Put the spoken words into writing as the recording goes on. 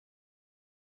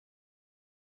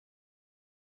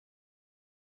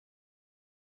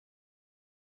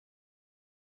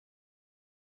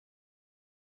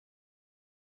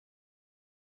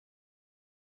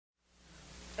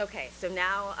Okay, so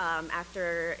now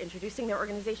after introducing their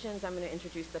organizations, I'm going to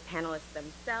introduce the panelists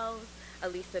themselves.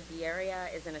 Alisa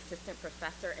Bierria is an assistant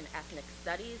professor in ethnic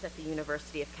studies at the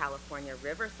University of California,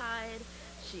 Riverside.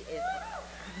 She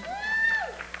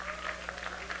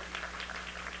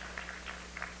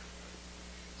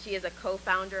is a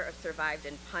co-founder of Survived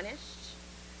and Punished,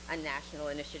 a national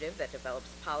initiative that develops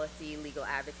policy, legal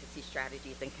advocacy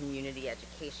strategies, and community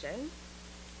education,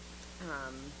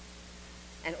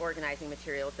 and organizing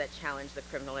materials that challenge the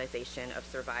criminalization of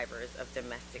survivors of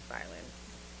domestic violence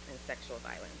and sexual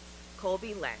violence.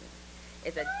 Colby Lenz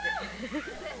is a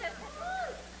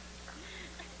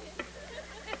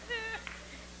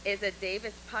is a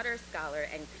Davis Potter Scholar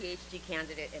and PhD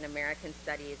candidate in American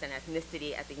Studies and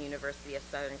Ethnicity at the University of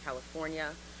Southern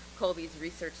California. Colby's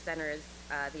research centers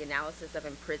the analysis of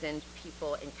imprisoned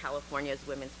people in California's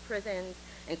women's prisons,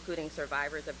 including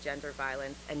survivors of gender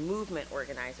violence and movement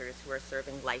organizers who are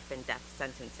serving life and death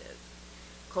sentences.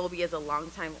 Colby is a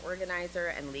longtime organizer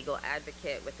and legal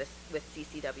advocate with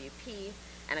CCWP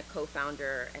and a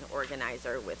co-founder and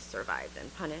organizer with Survived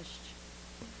and Punished.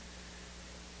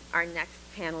 Our next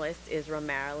panelist is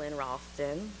Romarilyn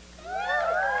Ralston.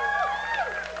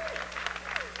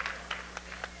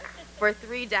 For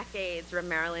 3 decades,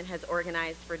 Romarilyn has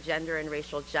organized for gender and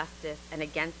racial justice and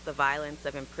against the violence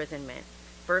of imprisonment,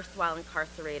 first while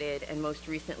incarcerated and most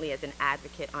recently as an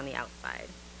advocate on the outside.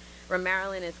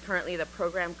 Romarilyn is currently the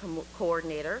program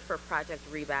coordinator for Project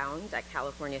Rebound at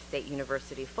California State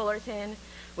University, Fullerton,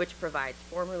 which provides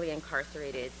formerly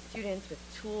incarcerated students with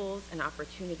tools and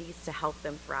opportunities to help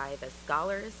them thrive as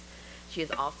scholars. She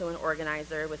is also an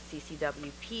organizer with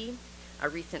CCWP, a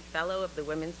recent fellow of the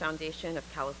Women's Foundation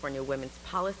of California Women's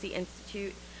Policy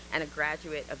Institute, and a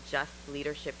graduate of Just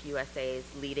Leadership USA's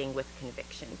Leading with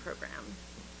Conviction program.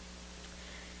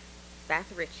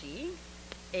 Beth Richie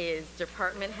is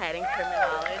department head in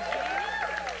criminology,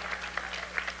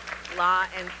 law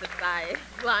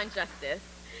and justice,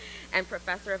 and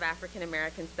professor of African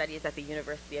American studies at the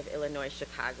University of Illinois,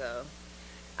 Chicago.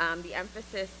 The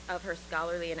emphasis of her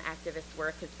scholarly and activist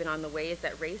work has been on the ways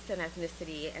that race and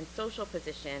ethnicity and social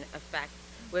position affect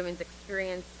women's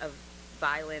experience of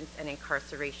violence and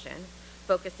incarceration,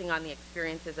 focusing on the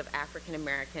experiences of African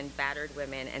American battered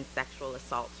women and sexual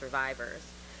assault survivors.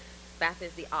 Beth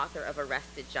is the author of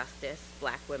Arrested Justice,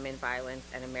 Black Women, Violence,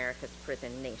 and America's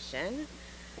Prison Nation.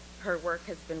 Her work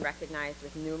has been recognized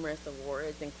with numerous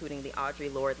awards, including the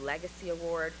Audre Lorde Legacy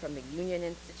Award from the Union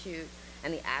Institute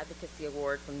and the Advocacy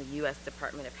Award from the U.S.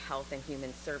 Department of Health and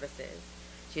Human Services.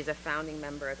 She is a founding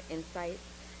member of Insight,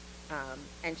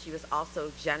 and she was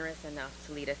also generous enough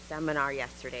to lead a seminar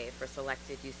yesterday for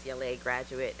selected UCLA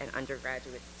graduate and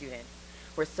undergraduate students.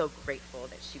 We're so grateful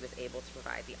that she was able to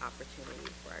provide the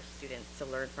opportunity for our students to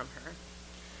learn from her.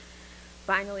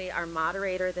 Finally, our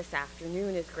moderator this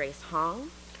afternoon is Grace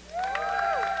Hong.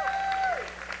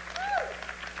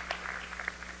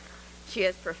 She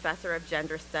is professor of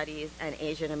gender studies and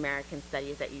Asian American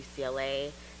studies at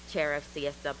UCLA, chair of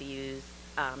CSW's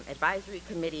advisory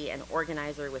committee, and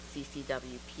organizer with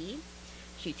CCWP.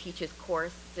 She teaches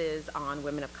courses on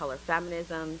women of color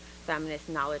feminism, feminist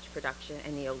knowledge production,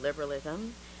 and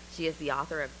neoliberalism. She is the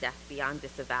author of Death Beyond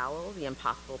Disavowal, The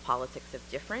Impossible Politics of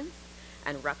Difference,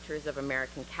 and Ruptures of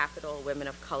American Capital, Women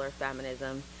of Color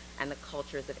Feminism, and the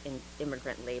Cultures of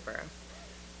Immigrant Labor.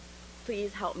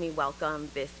 Please help me welcome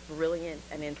this brilliant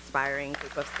and inspiring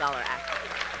group of scholar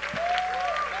athletes.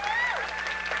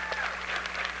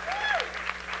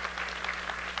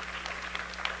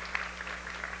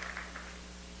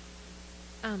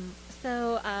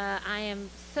 I am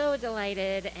so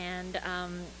delighted and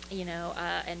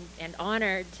and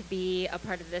honored to be a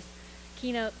part of this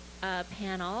keynote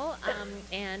panel,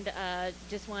 and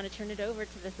just want to turn it over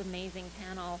to this amazing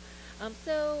panel.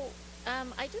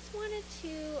 I just wanted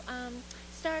to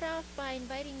start off by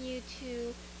inviting you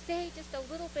to say just a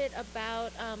little bit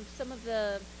about some of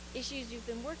the issues you've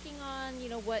been working on,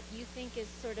 what you think is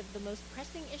sort of the most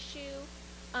pressing issue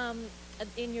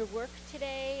in your work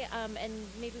today, and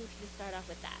maybe we could just start off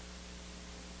with that.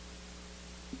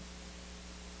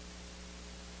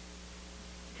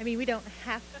 I mean, we don't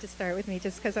have to start with me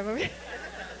just because I'm over here.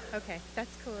 Okay, that's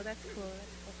cool.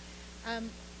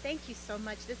 Thank you so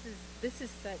much. This is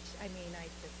such, I mean, I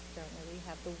just don't really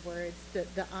have the words,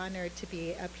 the honor to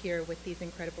be up here with these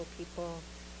incredible people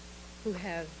who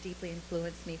have deeply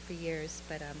influenced me for years,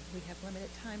 but we have limited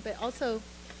time. But also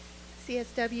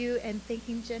CSW and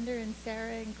Thinking Gender and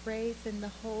Sarah and Grace and the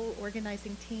whole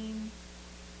organizing team.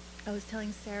 I was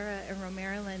telling Sarah and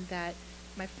Romarilyn that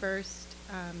my first,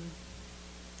 and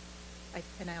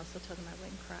I also told them I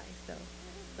wouldn't cry, so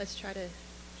let's try to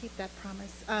keep that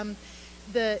promise.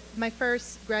 my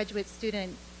first graduate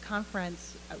student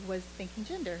conference was Thinking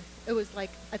Gender. It was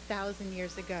like 1,000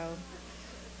 years ago.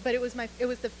 But it was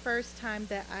the first time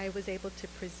that I was able to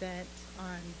present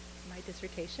on my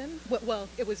dissertation. Well,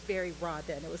 it was very raw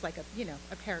then. It was like a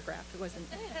paragraph. It wasn't.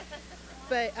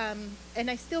 But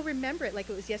and I still remember it like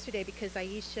it was yesterday because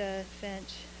Aisha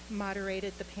Finch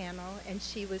moderated the panel, and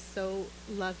she was so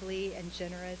lovely and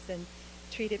generous and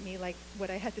treated me like what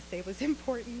I had to say was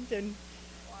important and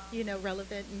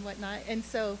relevant and whatnot. And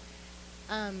so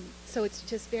it's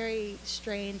just very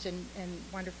strange and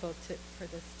wonderful for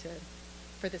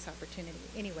this opportunity.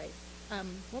 Anyways,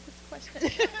 what was the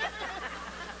question?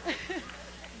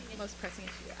 Most pressing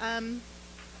issue.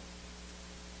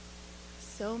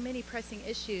 So many pressing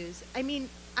issues. I mean,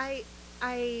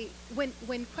 when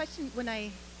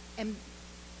I am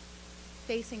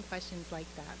facing questions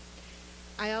like that,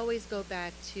 I always go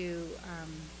back to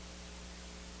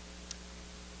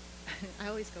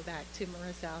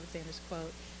Marissa Alexander's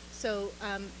quote. So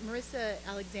Marissa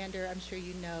Alexander, I'm sure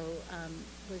you know,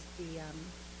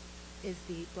 is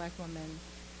the black woman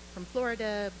from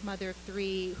Florida, mother of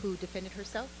 3, who defended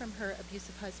herself from her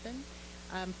abusive husband,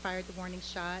 fired the warning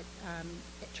shot,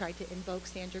 tried to invoke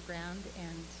stand your ground,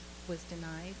 and was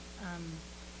denied,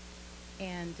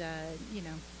 went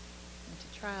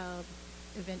to trial,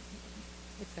 et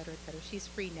cetera, et cetera. She's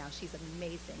free now. She's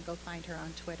amazing. Go find her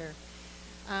on Twitter.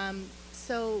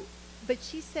 But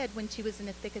she said when she was in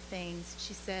the thick of things,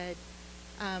 she said,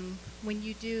 when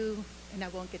you do, and I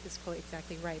won't get this quote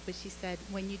exactly right, but she said,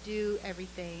 when you do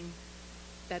everything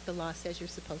that the law says you're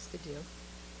supposed to do,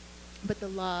 but the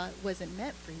law wasn't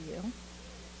meant for you,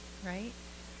 right?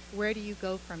 Where do you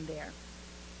go from there?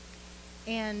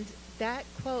 And that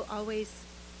quote always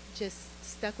just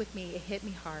stuck with me. It hit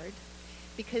me hard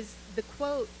because the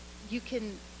quote, you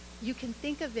can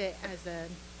think of it as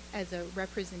a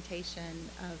representation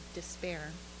of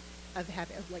despair, of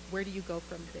where do you go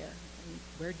from there? And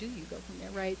where do you go from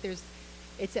there, right?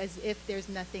 It's as if there's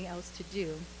nothing else to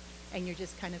do and you're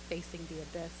just kind of facing the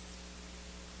abyss.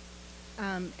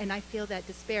 And I feel that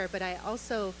despair, but I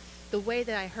also, the way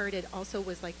that I heard it also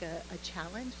was like a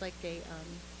challenge, like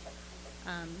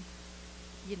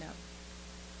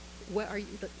what are you,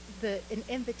 an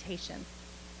invitation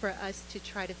for us to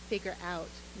try to figure out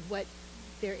what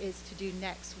there is to do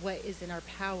next, what is in our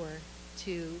power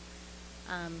to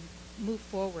move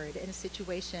forward in a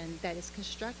situation that is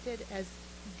constructed as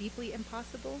deeply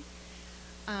impossible,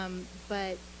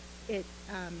 but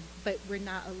we're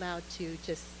not allowed to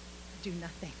just do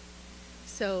nothing.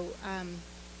 So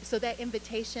that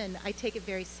invitation, I take it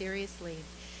very seriously.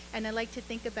 And I like to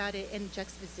think about it in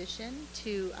juxtaposition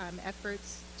to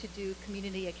efforts to do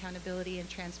community accountability and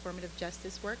transformative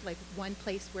justice work. Like one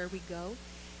place where we go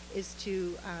is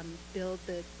to build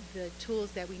the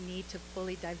tools that we need to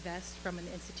fully divest from an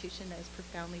institution that is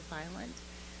profoundly violent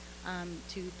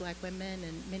to black women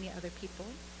and many other people.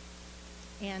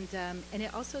 And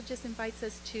it also just invites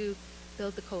us to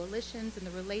build the coalitions and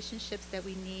the relationships that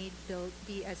we need,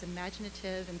 be as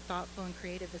imaginative and thoughtful and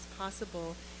creative as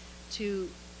possible to,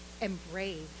 and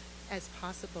brave as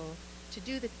possible to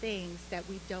do the things that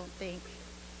we don't think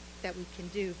that we can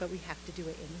do, but we have to do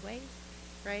it anyways,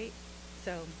 right?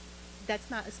 So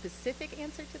that's not a specific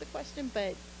answer to the question,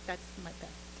 but that's my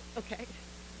best. Okay.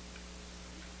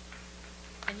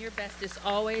 And your best is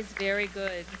always very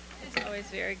good. It's always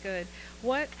very good.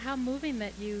 How moving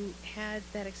that you had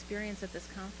that experience at this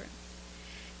conference.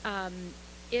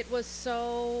 It was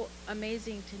so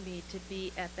amazing to me to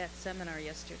be at that seminar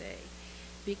yesterday,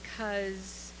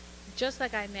 because just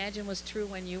like I imagine was true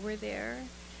when you were there,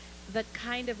 the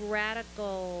kind of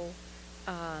radical,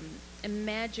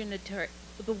 imaginative,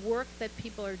 the work that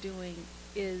people are doing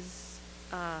is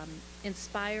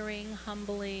inspiring,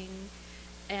 humbling,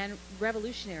 and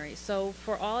revolutionary. So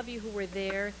for all of you who were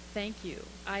there, thank you.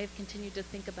 I have continued to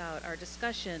think about our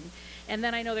discussion. And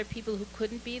then I know there are people who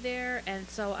couldn't be there, and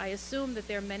so I assume that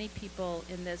there are many people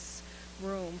in this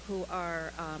room who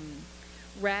are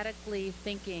radically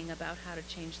thinking about how to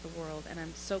change the world, and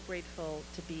I'm so grateful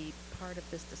to be part of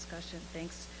this discussion.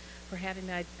 Thanks for having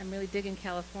me. I'm really digging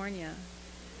California.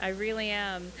 I really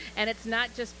am. And it's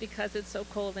not just because it's so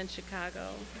cold in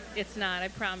Chicago. It's not, I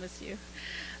promise you.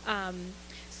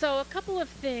 So a couple of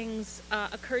things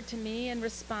occurred to me in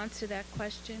response to that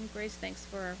question. Grace, thanks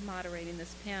for moderating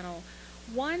this panel.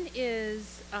 One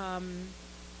is, I'm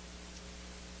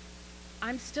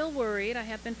still worried, I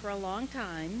have been for a long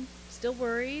time, still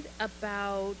worried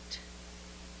about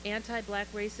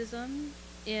anti-black racism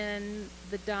in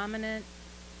the dominant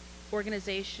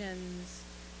organization's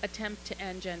attempt to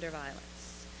end gender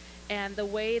violence. And the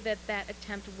way that that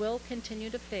attempt will continue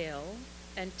to fail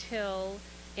until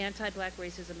anti-black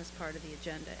racism is part of the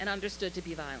agenda and understood to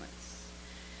be violence.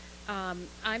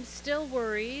 I'm still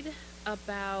worried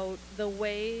about the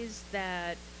ways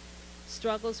that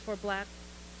struggles for black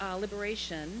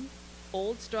liberation,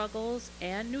 old struggles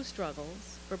and new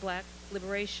struggles for black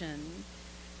liberation,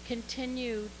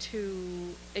 continue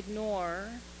to ignore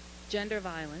gender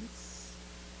violence,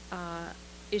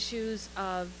 issues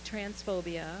of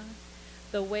transphobia,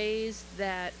 the ways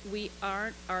that we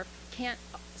can't,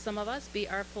 some of us, be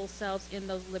our full selves in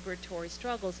those liberatory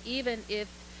struggles, even if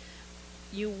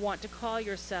you want to call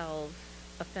yourself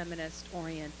a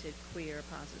feminist-oriented, queer,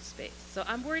 positive space. So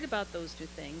I'm worried about those two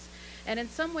things. And in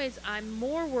some ways, I'm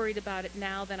more worried about it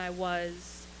now than I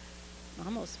was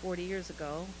almost 40 years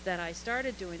ago that I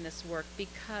started doing this work,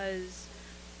 because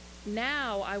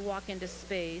now I walk into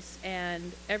space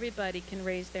and everybody can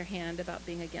raise their hand about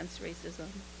being against racism.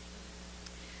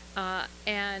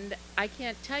 And I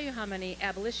can't tell you how many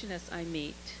abolitionists I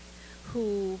meet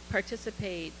who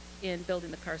participate in building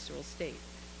the carceral state.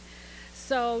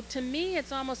 So to me,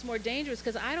 it's almost more dangerous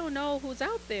because I don't know who's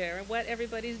out there and what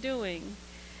everybody's doing.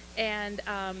 And,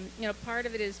 you know, part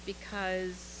of it is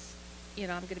because, you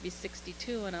know, I'm going to be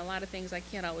 62 and a lot of things I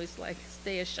can't always like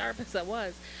stay as sharp as I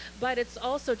was. But it's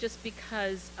also just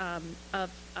because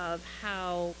of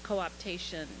how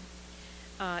co-optation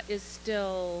is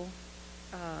still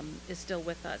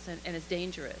with us and is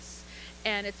dangerous.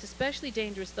 And it's especially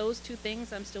dangerous, those two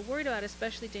things I'm still worried about,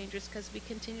 especially dangerous because we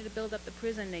continue to build up the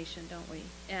prison nation, don't we?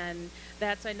 And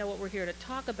that's, I know, what we're here to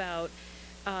talk about.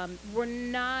 We're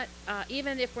not,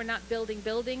 even if we're not building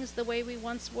buildings the way we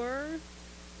once were,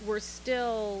 we're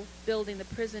still building the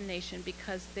prison nation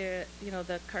because they're, you know,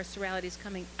 the carcerality is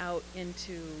coming out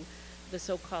into the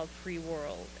so-called free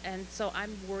world. And so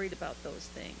I'm worried about those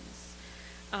things.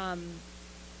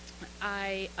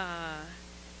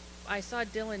 I saw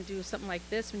Dylan do something like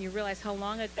this when you realize how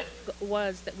long it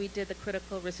was that we did the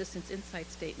critical resistance insight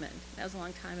statement. That was a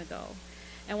long time ago.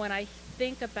 And when I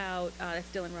think about, that's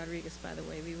Dylan Rodriguez, by the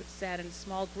way, we sat in a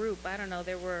small group. I don't know,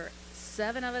 there were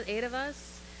 7 of us, 8 of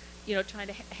us, you know, trying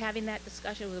to having that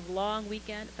discussion. It was a long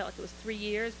weekend. It felt like it was 3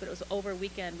 years, but it was over a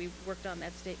weekend. We worked on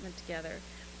that statement together.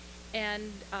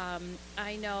 And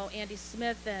I know Andy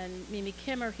Smith and Mimi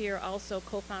Kim are here, also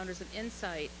co-founders of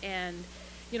Insight. And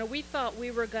you know, we thought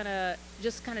we were going to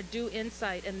just kind of do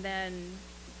Insight and then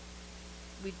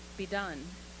we'd be done.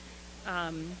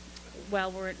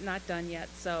 Well, we're not done yet,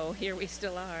 so here we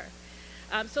still are.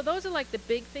 So those are like the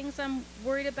big things I'm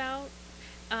worried about.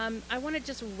 I want to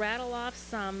just rattle off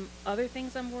some other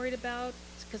things I'm worried about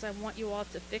because I want you all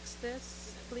to fix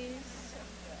this, please.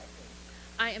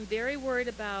 I am very worried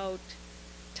about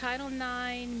Title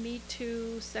IX, Me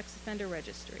Too, sex offender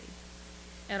registry,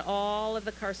 and all of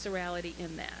the carcerality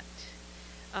in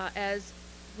that as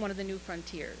one of the new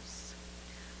frontiers.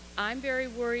 I'm very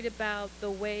worried about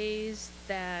the ways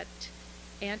that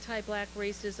anti-black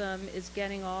racism is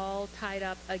getting all tied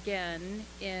up again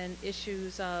in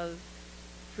issues of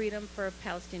freedom for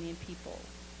Palestinian people.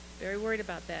 Very worried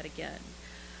about that again.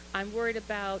 I'm worried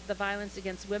about the Violence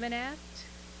Against Women Act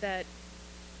that,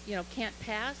 you know, can't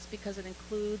pass because it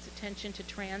includes attention to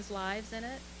trans lives in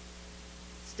it.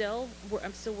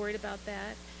 I'm still worried about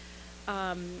that.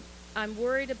 I'm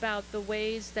worried about the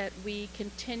ways that we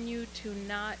continue to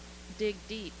not dig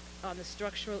deep on the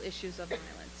structural issues of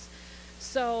violence.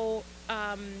 So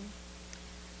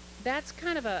that's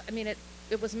kind of a, I mean,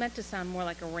 it was meant to sound more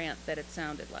like a rant than it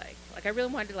sounded like. Like I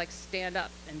really wanted to like stand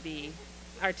up and be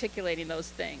articulating those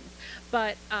things.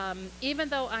 But even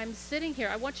though I'm sitting here,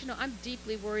 I want you to know I'm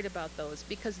deeply worried about those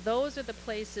because those are the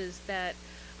places that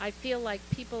I feel like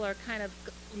people are kind of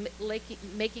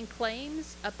making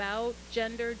claims about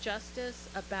gender justice,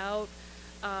 about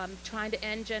trying to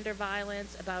end gender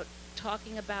violence, about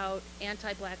talking about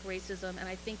anti-black racism, and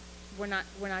I think we're not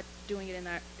doing it in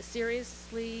a serious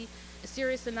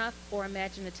enough or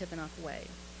imaginative enough way.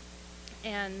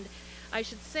 And I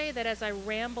should say that as I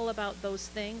ramble about those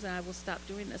things, and I will stop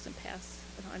doing this and pass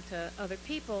it on to other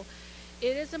people,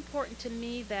 it is important to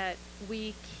me that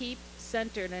we keep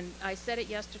centered, and I said it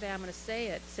yesterday, I'm going to say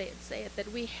it,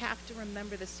 that we have to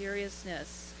remember the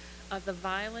seriousness of the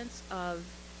violence of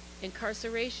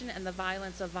incarceration and the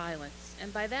violence of violence.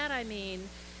 And by that I mean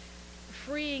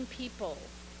freeing people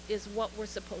is what we're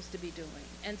supposed to be doing.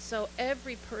 And so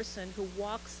every person who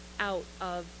walks out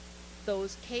of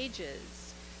those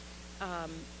cages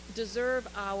deserve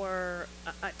our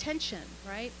attention,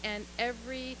 right? And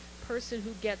every person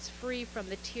who gets free from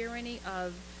the tyranny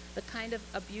of the kind of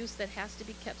abuse that has to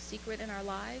be kept secret in our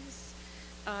lives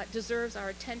deserves our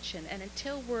attention. And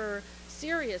until we're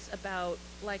serious about,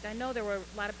 like, I know there were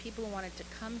a lot of people who wanted to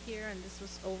come here and this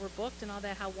was overbooked and all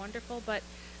that, how wonderful, but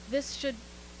this should,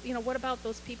 you know, what about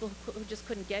those people who just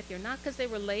couldn't get here? Not because they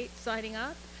were late signing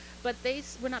up, but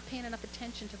we're not paying enough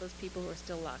attention to those people who are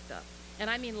still locked up. And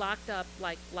I mean locked up,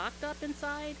 like locked up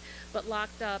inside, but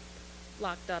locked up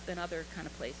in other kind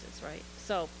of places, right?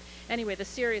 So anyway, the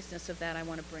seriousness of that I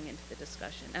want to bring into the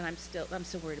discussion, and I'm still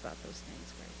worried about those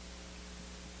things, right?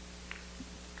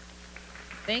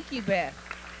 Thank you, Beth.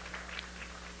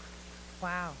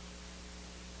 Wow.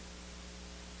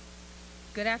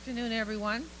 Good afternoon,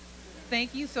 everyone.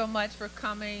 Thank you so much for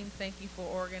coming. Thank you for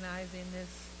organizing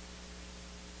this.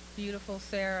 Beautiful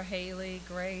Sarah, Haley,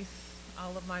 Grace,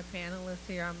 all of my panelists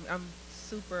here. I'm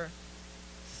super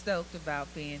stoked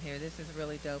about being here. This is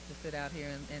really dope to sit out here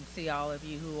and see all of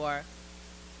you who are,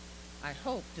 I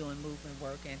hope, doing movement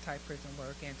work, anti-prison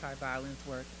work, anti-violence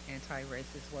work,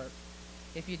 anti-racist work.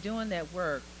 If you're doing that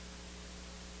work,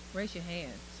 raise your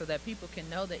hand so that people can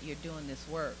know that you're doing this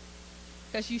work.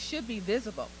 Because you should be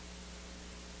visible.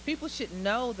 People should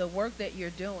know the work that you're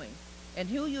doing and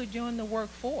who you're doing the work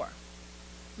for.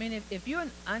 I mean, if you're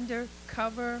an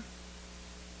undercover,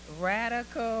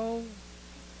 radical,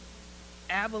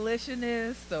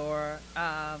 abolitionist, or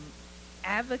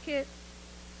advocate,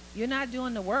 you're not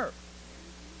doing the work.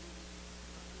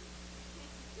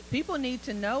 People need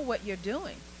to know what you're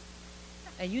doing.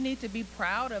 And you need to be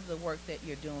proud of the work that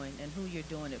you're doing and who you're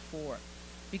doing it for.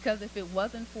 Because if it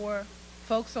wasn't for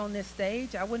folks on this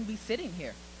stage, I wouldn't be sitting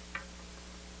here.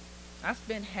 I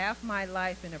spent half my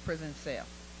life in a prison cell.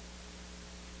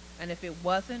 And if it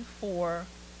wasn't for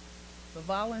the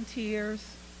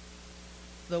volunteers,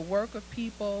 the work of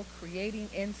people creating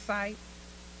insight,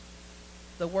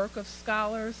 the work of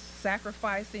scholars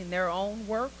sacrificing their own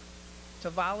work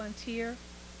to volunteer,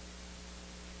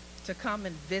 to come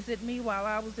and visit me while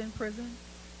I was in prison,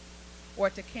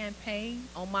 or to campaign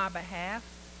on my behalf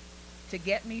to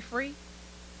get me free,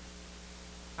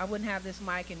 I wouldn't have this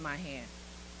mic in my hand.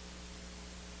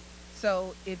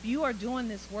 So if you are doing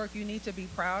this work, you need to be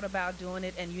proud about doing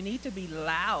it, and you need to be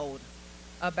loud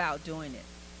about doing it.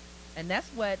 And that's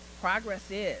what progress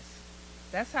is.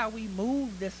 That's how we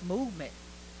move this movement.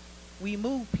 We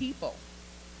move people.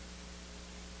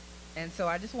 And so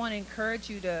I just want to encourage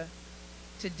you to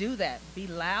do that. Be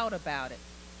loud about it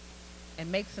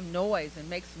and make some noise and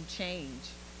make some change.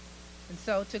 And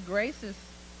so to Grace's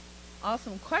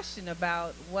awesome question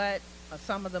about what are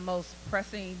some of the most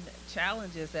pressing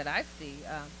challenges that I see,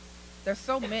 there's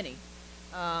so many,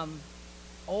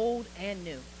 old and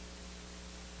new.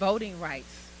 Voting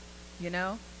rights, you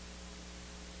know.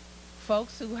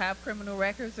 Folks who have criminal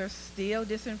records are still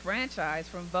disenfranchised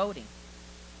from voting.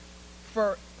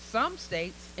 For some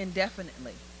states,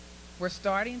 indefinitely. We're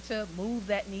starting to move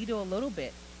that needle a little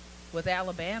bit with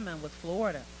Alabama and with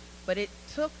Florida, but it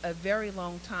took a very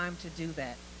long time to do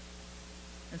that.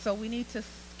 And so we need to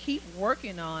keep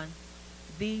working on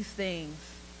these things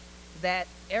that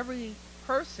every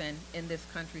person in this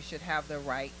country should have the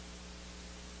right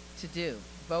to do.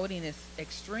 Voting is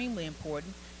extremely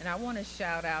important, and I want to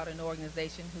shout out an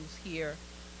organization who's here,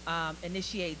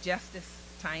 Initiate Justice.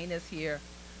 Taina's here,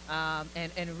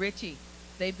 and Richie.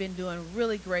 They've been doing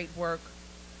really great work,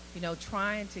 you know,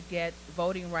 trying to get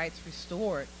voting rights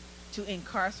restored to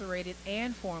incarcerated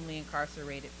and formerly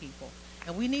incarcerated people.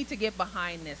 And we need to get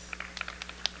behind this.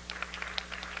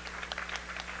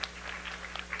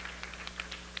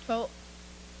 So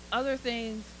other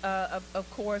things, of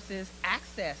course, is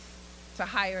access to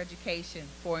higher education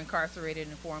for incarcerated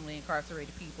and formerly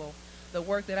incarcerated people. The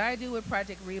work that I do with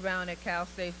Project Rebound at Cal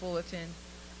State Fullerton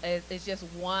is just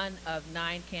one of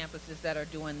 9 campuses that are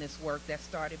doing this work that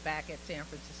started back at San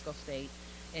Francisco State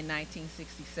in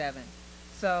 1967.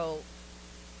 So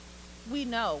we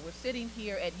know we're sitting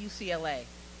here at UCLA,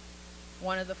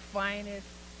 one of the finest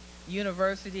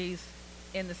universities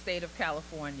in the state of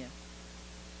California.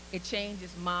 It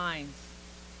changes minds.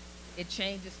 It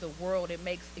changes the world. It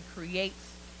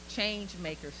creates change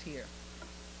makers here.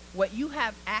 What you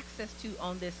have access to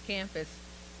on this campus,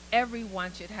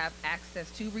 everyone should have access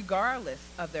to regardless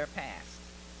of their past,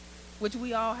 which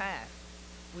we all have.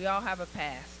 We all have a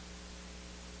past.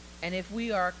 And if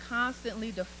we are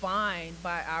constantly defined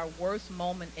by our worst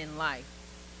moment in life,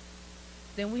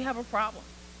 then we have a problem.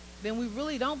 Then we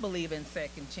really don't believe in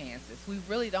second chances. We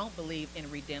really don't believe in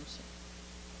redemption.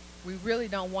 We really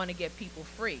don't want to get people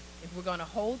free. If we're going to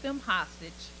hold them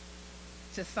hostage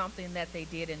to something that they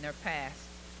did in their past,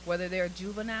 whether they're a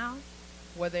juvenile,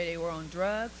 whether they were on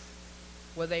drugs,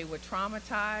 whether they were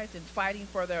traumatized and fighting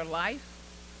for their life,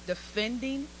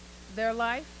 defending their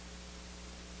life,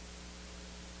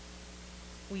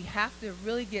 we have to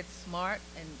really get smart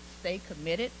and stay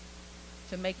committed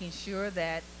to making sure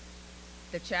that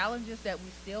the challenges that we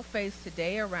still face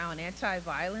today around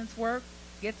anti-violence work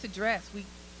gets addressed. We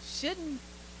shouldn't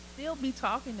still be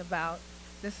talking about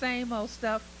the same old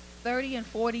stuff 30 and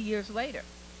 40 years later.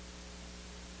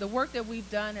 The work that we've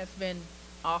done has been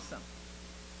awesome.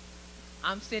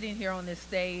 I'm sitting here on this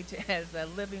stage as a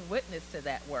living witness to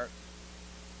that work.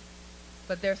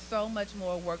 But there's so much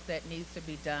more work that needs to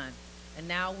be done. And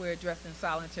now we're addressing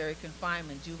solitary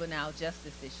confinement, juvenile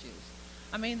justice issues.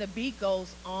 I mean, the beat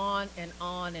goes on and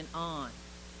on and on.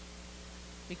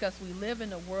 Because we live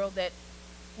in a world that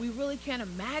we really can't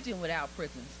imagine without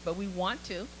prisons, but we want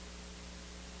to.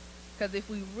 Because if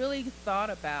we really thought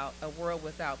about a world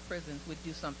without prisons, we'd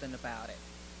do something about it.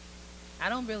 I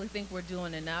don't really think we're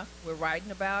doing enough. We're writing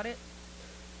about it.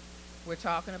 We're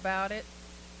talking about it.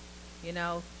 You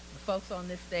know, the folks on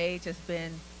this stage has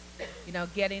been, you know,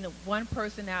 getting one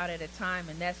person out at a time,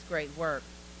 and that's great work.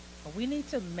 But we need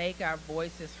to make our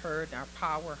voices heard, our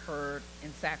power heard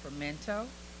in Sacramento,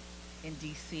 in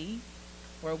DC,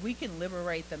 where we can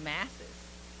liberate the masses.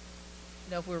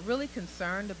 You know, if we're really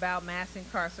concerned about mass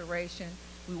incarceration,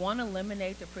 we want to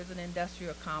eliminate the prison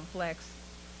industrial complex,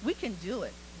 we can do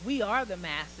it. We are the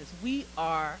masses. We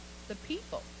are the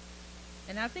people.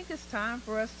 And I think it's time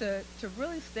for us to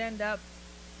really stand up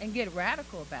and get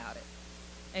radical about it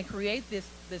and create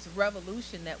this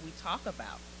revolution that we talk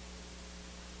about.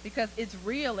 Because it's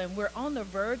real and we're on the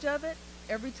verge of it.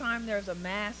 Every time there's a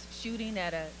mass shooting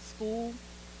at a school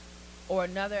or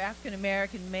another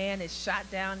African-American man is shot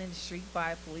down in the street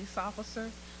by a police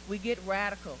officer, we get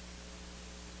radical.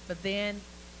 But then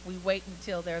we wait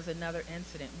until there's another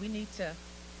incident. We need to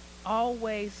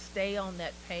always stay on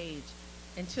that page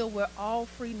until we're all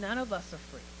free. None of us are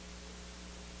free.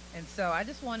 And so I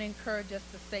just want to encourage us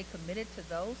to stay committed to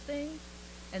those things.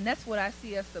 And that's what I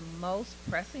see as the most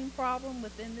pressing problem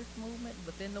within this movement,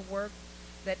 within the work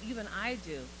that even I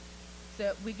do.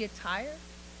 So we get tired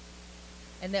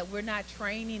and that we're not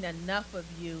training enough of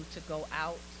you to go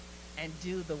out and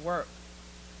do the work.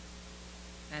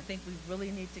 And I think we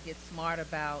really need to get smart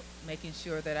about making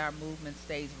sure that our movement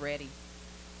stays ready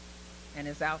and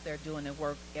is out there doing the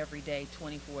work every day,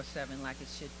 24/7, like it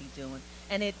should be doing.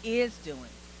 And it is doing.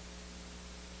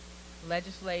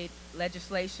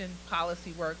 Legislation,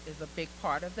 policy work is a big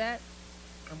part of that.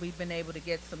 And we've been able to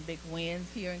get some big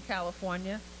wins here in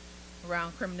California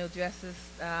around criminal justice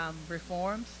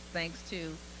reforms, thanks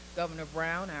to Governor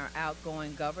Brown, our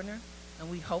outgoing governor.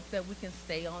 And we hope that we can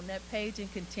stay on that page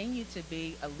and continue to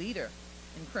be a leader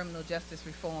in criminal justice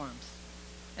reforms.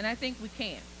 And I think we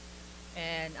can.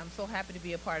 And I'm so happy to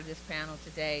be a part of this panel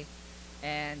today.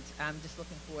 And I'm just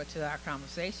looking forward to our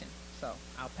conversation. So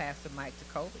I'll pass the mic to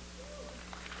Colby.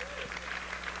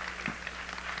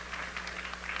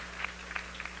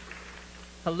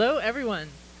 Hello, everyone.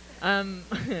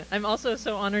 I'm also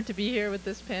so honored to be here with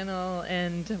this panel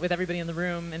and with everybody in the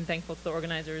room, and thankful to the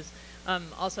organizers.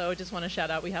 Also, I just want to shout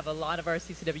out, we have a lot of our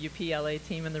CCWP LA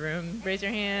team in the room. Raise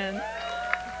your hand.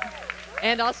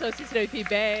 And also CCWP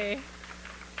Bay.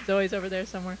 Zoe's over there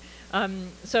somewhere.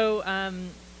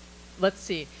 Let's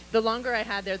see. The longer I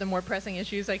had there, the more pressing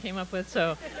issues I came up with.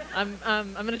 So I'm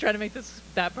going to try to make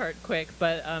that part quick,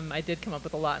 but I did come up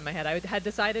with a lot in my head. I had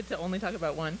decided to only talk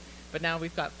about one, but now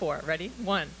we've got four. Ready?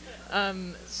 One.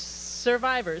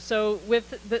 Survivors. So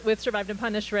with Survived and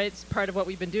Punished, right, part of what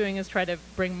we've been doing is try to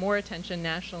bring more attention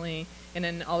nationally and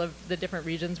in all of the different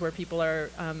regions where people are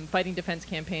fighting defense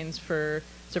campaigns for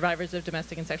survivors of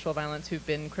domestic and sexual violence who've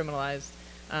been criminalized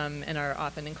and are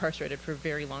often incarcerated for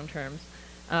very long terms.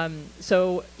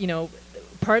 So, you know,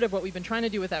 part of what we've been trying to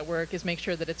do with that work is make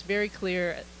sure that it's very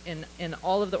clear in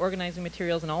all of the organizing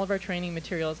materials and all of our training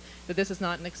materials that this is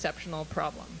not an exceptional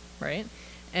problem, right?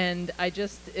 And I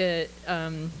just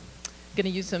going to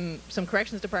use some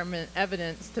corrections department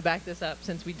evidence to back this up,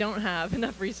 since we don't have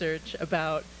enough research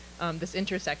about this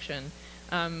intersection,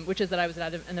 which is that I was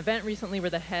at an event recently where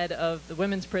the head of the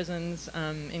women's prisons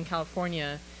in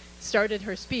California started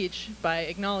her speech by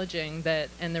acknowledging that,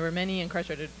 and there were many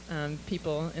incarcerated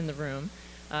people in the room,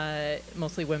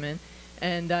 mostly women,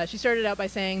 and she started out by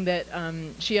saying that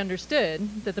she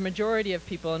understood that the majority of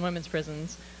people in women's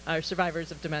prisons are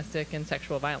survivors of domestic and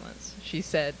sexual violence. She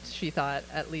said she thought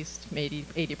at least maybe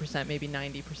 80%, maybe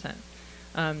 90%.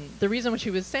 The reason why she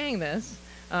was saying this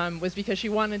was because she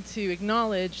wanted to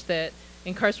acknowledge that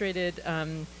incarcerated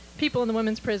people in the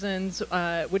women's prisons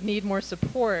would need more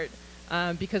support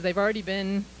because they've already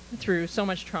been through so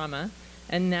much trauma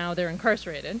and now they're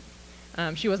incarcerated.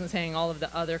 She wasn't saying all of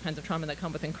the other kinds of trauma that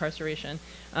come with incarceration,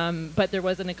 but there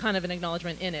was a kind of an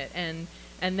acknowledgement in it. And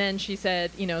then she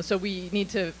said, you know, so we need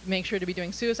to make sure to be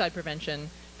doing suicide prevention,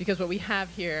 because what we have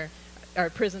here are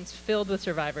prisons filled with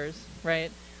survivors,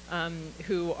 right,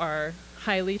 who are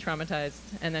highly traumatized,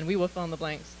 and then we will fill in the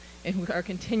blanks, and who are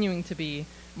continuing to be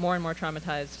more and more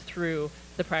traumatized through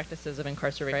the practices of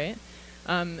incarceration,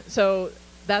 right? So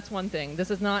that's one thing. This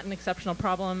is not an exceptional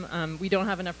problem. We don't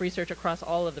have enough research across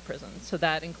all of the prisons. So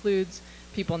that includes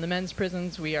people in the men's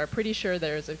prisons. We are pretty sure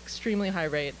there's an extremely high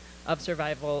rate of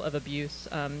survival of abuse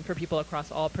for people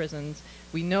across all prisons.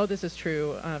 We know this is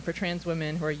true for trans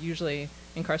women who are usually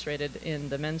incarcerated in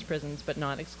the men's prisons, but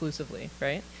not exclusively,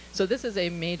 right? So this is a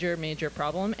major, major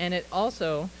problem. And it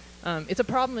also, it's a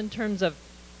problem in terms of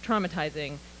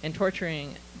traumatizing and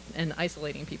torturing and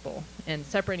isolating people and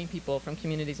separating people from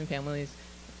communities and families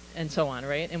and so on,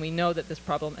 right? And we know that this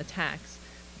problem attacks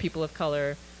people of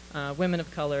color, women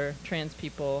of color, trans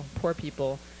people, poor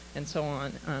people, and so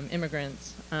on,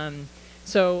 immigrants.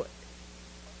 So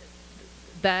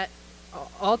that,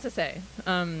 all to say,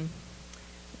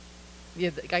 yeah,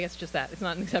 I guess just that. It's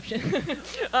not an exception.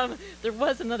 There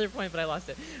was another point, but I lost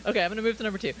it. Okay, I'm going to move to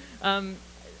number 2.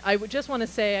 I would just want to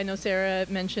say, I know Sarah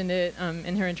mentioned it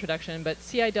in her introduction, but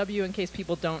CIW, in case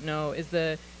people don't know, is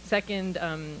the second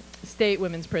state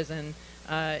women's prison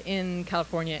in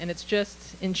California, and it's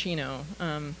just in Chino,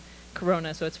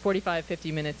 Corona, so it's 45,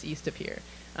 50 minutes east of here.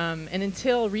 And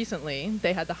until recently,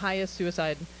 they had the highest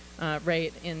suicide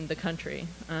rate in the country,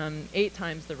 8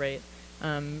 times the rate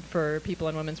for people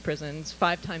in women's prisons,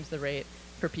 5 times the rate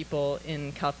for people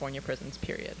in California prisons,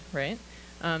 period, right?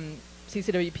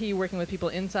 CCWP, working with people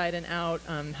inside and out,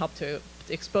 helped to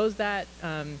expose that.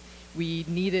 We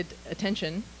needed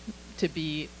attention to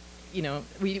be, you know,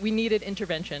 we needed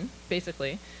intervention,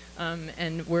 basically,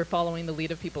 and we're following the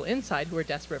lead of people inside who are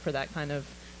desperate for that kind of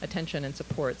attention and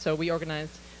support. So we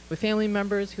organized with family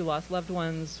members who lost loved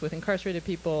ones, with incarcerated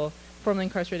people, formerly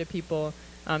incarcerated people,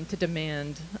 to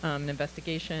demand an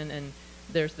investigation. And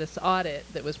there's this audit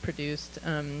that was produced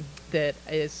that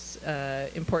is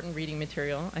important reading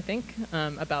material, I think,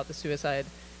 about the suicide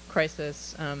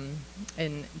crisis,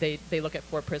 and they look at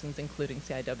 4 prisons, including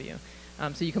CIW.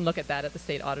 So you can look at that at the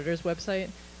state auditor's website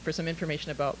for some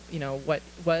information about, you know, what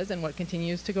was and what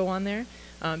continues to go on there.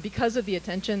 Because of the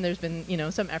attention, there's been, you know,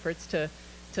 some efforts to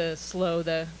slow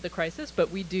the crisis,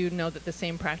 but we do know that the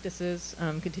same practices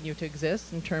continue to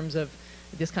exist in terms of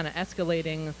this kind of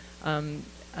escalating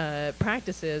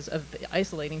practices of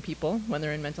isolating people when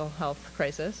they're in mental health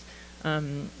crisis.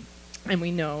 And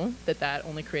we know that that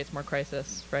only creates more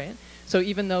crisis, right? So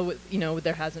even though, you know,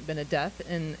 there hasn't been a death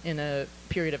in a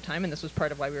period of time, and this was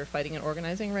part of why we were fighting and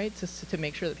organizing, right, to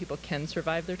make sure that people can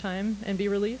survive their time and be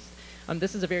released,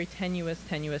 this is a very tenuous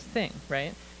thing,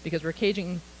 right? Because we're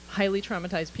caging highly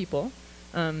traumatized people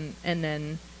and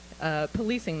then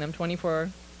policing them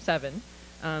 24/7.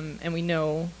 And we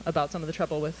know about some of the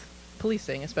trouble with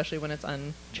policing, especially when it's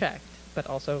unchecked, but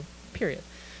also period.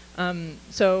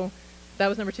 So that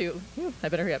was number 2. I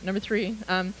better hurry up. Number 3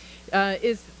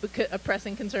 is a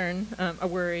pressing concern, a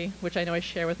worry, which I know I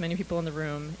share with many people in the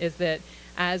room, is that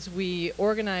as we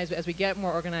organize, as we get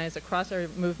more organized across our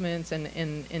movements and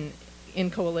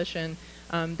in coalition,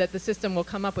 that the system will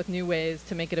come up with new ways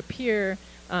to make it appear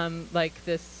like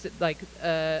this, like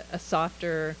a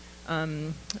softer,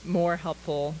 more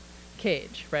helpful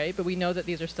cage, right? But we know that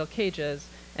these are still cages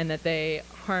and that they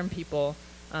harm people,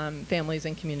 families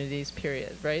and communities,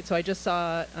 period, right? So I just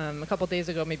saw a couple days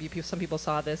ago, maybe some people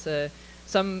saw this,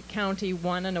 some county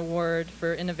won an award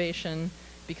for innovation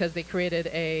because they created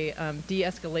a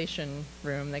de-escalation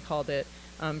room, they called it,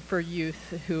 for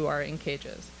youth who are in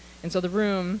cages. And so the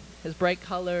room has bright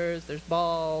colors, there's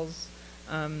balls.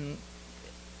 I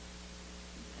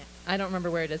don't remember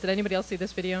where it is. Did anybody else see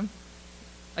this video?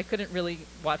 I couldn't really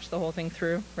watch the whole thing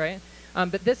through, right?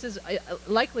 But this is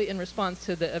likely in response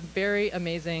to the very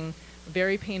amazing,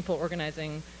 very painful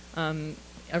organizing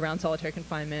around solitary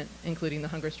confinement, including the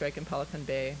hunger strike in Pelican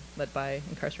Bay, led by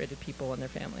incarcerated people and their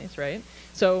families, right?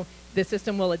 So the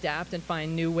system will adapt and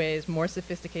find new ways, more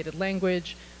sophisticated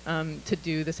language to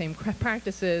do the same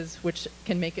practices, which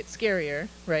can make it scarier,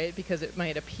 right? Because it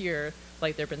might appear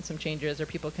like there have been some changes or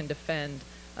people can defend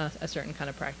a certain kind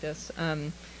of practice.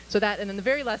 So that, and then the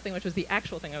very last thing, which was the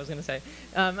actual thing I was going to say,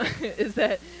 is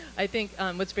that I think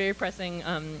what's very pressing,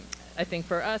 I think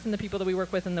for us and the people that we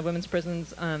work with in the women's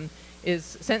prisons,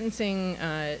 is sentencing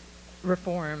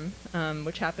reform,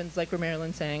 which happens, like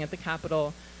Romarilyn saying, at the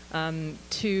Capitol,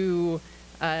 to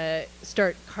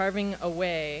start carving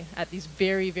away at these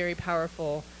very, very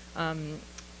powerful,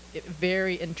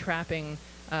 very entrapping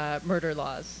murder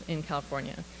laws in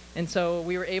California. And so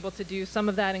we were able to do some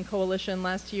of that in coalition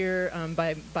last year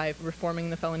by reforming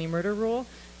the felony murder rule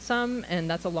some, and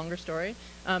that's a longer story.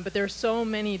 But there are so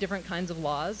many different kinds of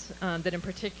laws that in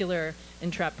particular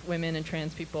entrap women and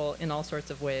trans people in all sorts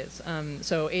of ways.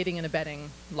 So aiding and abetting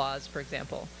laws, for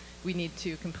example, we need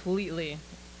to completely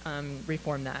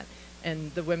reform that.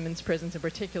 And the women's prisons in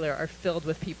particular are filled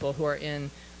with people who are in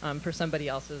for somebody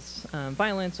else's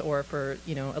violence or for,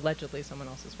 allegedly someone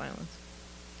else's violence.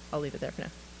 I'll leave it there for now.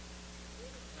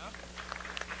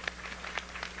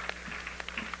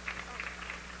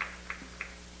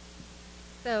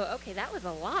 So, okay, that was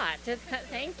a lot.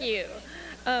 Thank you.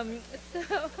 So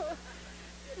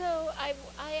I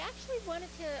actually wanted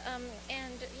to,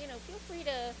 and feel free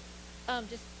to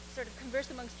just sort of converse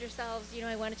amongst yourselves.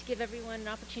 I wanted to give everyone an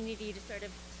opportunity to sort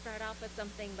of start off with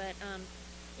something, but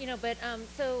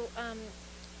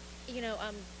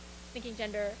thinking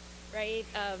gender, right?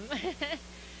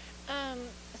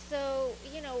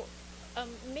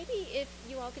 Maybe if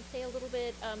you all could say a little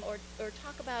bit, or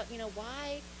talk about,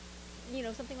 why,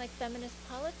 something like feminist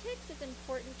politics is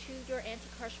important to your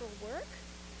anti-carceral work.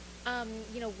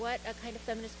 What a kind of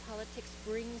feminist politics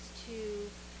brings to,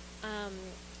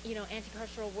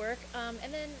 anti-carceral work.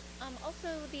 And then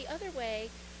also the other way,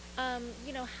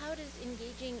 how does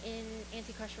engaging in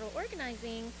anti-carceral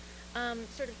organizing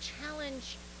sort of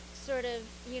challenge sort of,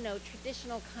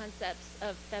 traditional concepts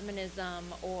of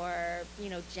feminism or,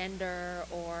 gender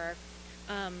or,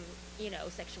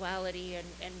 sexuality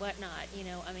and whatnot.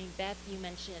 Beth, you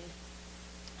mentioned,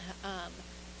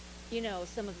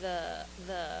 some of the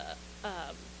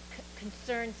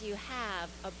concerns you have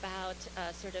about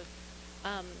sort of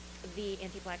the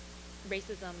anti-Black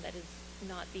racism that is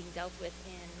not being dealt with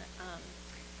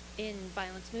in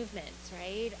violence movements,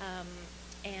 right?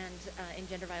 And in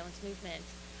gender violence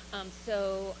movements.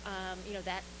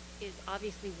 That is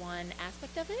obviously one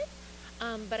aspect of it.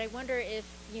 But I wonder if,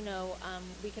 we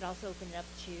could also open it up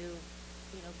to,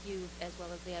 you as well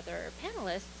as the other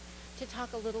panelists to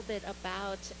talk a little bit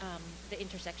about the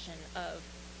intersection of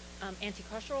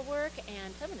anti-carceral work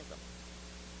and feminism.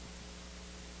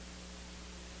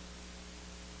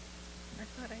 I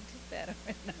thought I did that.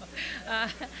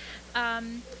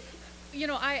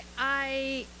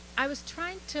 I was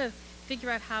trying to figure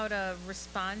out how to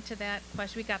respond to that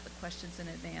question. We got the questions in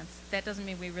advance. That doesn't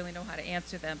mean we really know how to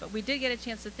answer them, but we did get a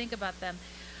chance to think about them.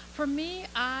 For me,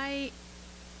 I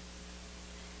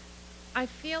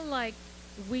feel like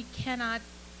we cannot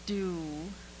do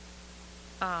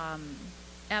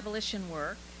abolition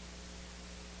work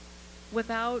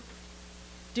without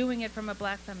doing it from a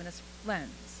Black feminist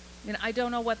lens. I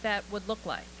don't know what that would look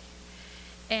like.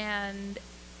 And,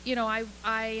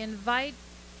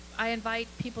 I invite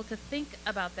people to think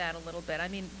about that a little bit.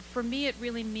 For me, it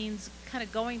really means kind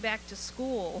of going back to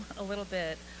school a little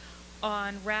bit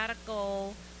on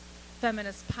radical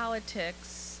feminist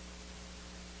politics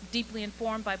deeply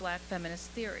informed by Black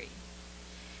feminist theory.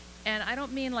 And I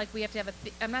don't mean like we have to have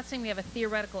I'm not saying we have a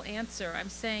theoretical answer. I'm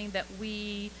saying that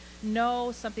we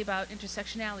know something about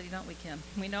intersectionality, don't we, Kim?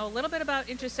 We know a little bit about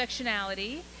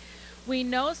intersectionality. We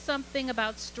know something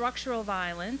about structural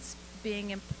violence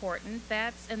being important.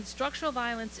 And structural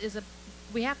violence is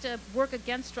we have to work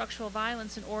against structural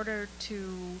violence in order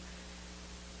to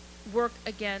work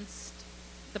against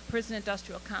the prison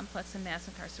industrial complex and mass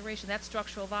incarceration. That's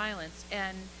structural violence.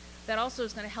 And that also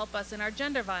is going to help us in our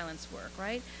gender violence work,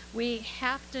 right? We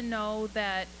have to know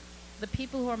that the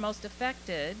people who are most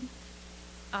affected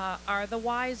are the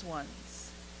wise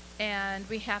ones. And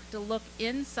we have to look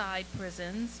inside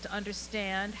prisons to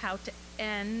understand how to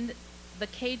end the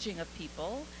caging of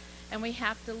people. And we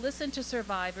have to listen to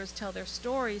survivors tell their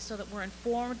stories so that we're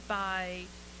informed by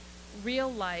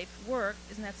real life work.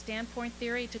 Isn't that standpoint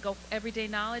theory, to go everyday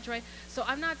knowledge, right? So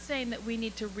I'm not saying that we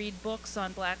need to read books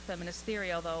on Black feminist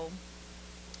theory, although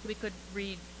we could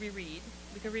reread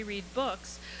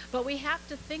books, but we have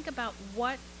to think about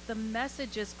what the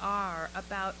messages are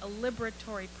about a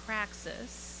liberatory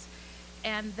praxis,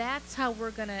 and that's how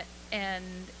we're going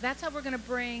to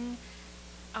bring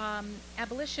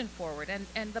abolition forward.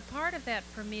 And the part of that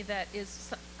for me that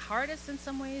is hardest in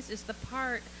some ways is the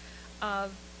part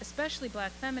of especially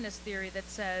Black feminist theory that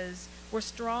says we're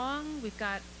strong, we've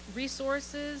got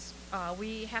resources,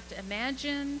 we have to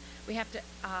imagine, we have to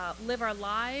live our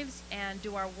lives and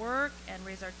do our work and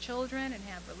raise our children and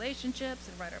have relationships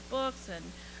and write our books and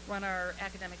run our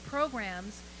academic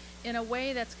programs in a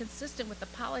way that's consistent with the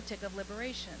politic of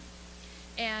liberation.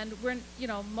 And we're,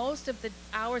 most of the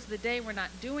hours of the day we're not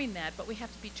doing that, but we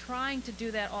have to be trying to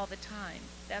do that all the time.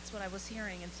 That's what I was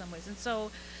hearing in some ways. And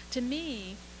so to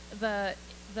me,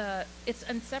 it's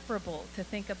inseparable to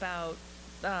think about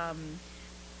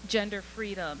gender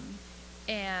freedom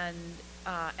and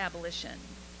abolition.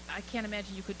 I can't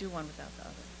imagine you could do one without the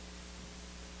other.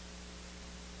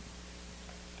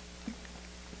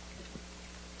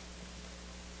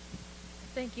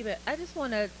 Thank you, Beth. I just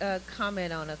want to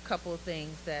comment on a couple of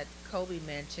things that Colby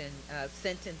mentioned,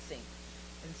 sentencing.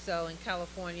 And so in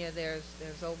California, there's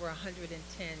over 110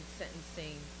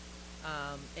 sentencing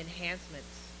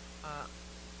enhancements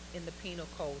in the penal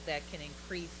code that can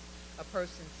increase a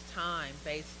person's time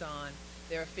based on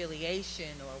their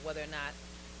affiliation or whether or not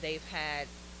they've had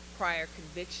prior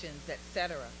convictions,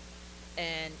 etc.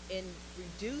 And in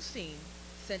reducing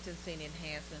sentencing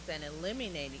enhancements and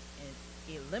eliminating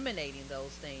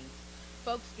those things,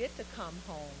 folks get to come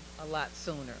home a lot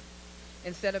sooner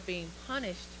instead of being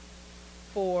punished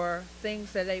for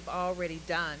things that they've already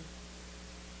done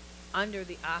under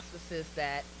the auspices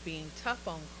that being tough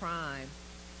on crime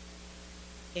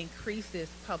increases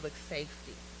public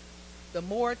safety. The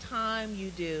more time you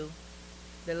do,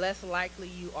 the less likely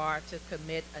you are to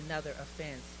commit another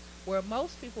offense. Where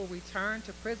most people return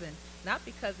to prison, not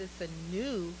because it's a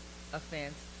new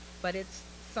offense, but it's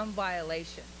some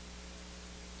violation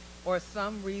or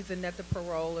some reason that the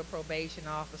parole or probation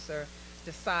officer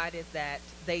decided that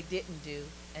they didn't do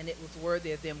and it was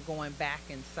worthy of them going back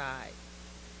inside.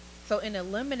 So in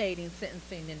eliminating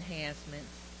sentencing enhancements,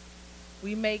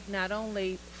 we make not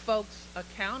only folks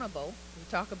accountable, we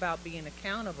talk about being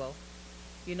accountable,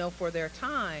 for their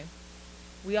time,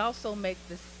 we also make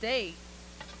the state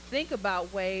think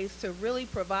about ways to really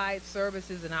provide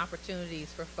services and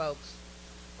opportunities for folks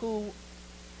who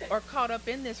are caught up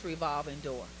in this revolving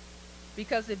door.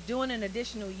 Because if doing an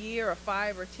additional year or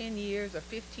 5 or 10 years or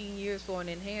 15 years for an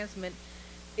enhancement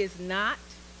is not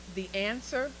the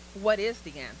answer, what is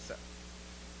the answer?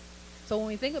 So when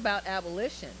we think about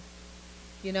abolition,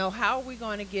 how are we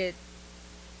going to get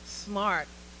smart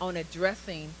on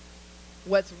addressing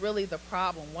what's really the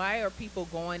problem? Why are people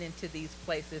going into these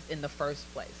places in the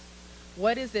first place?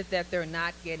 What is it that they're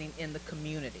not getting in the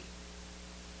community?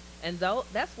 And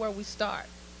that's where we start.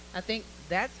 I think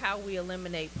that's how we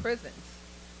eliminate prisons.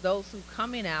 Those who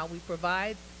coming out, we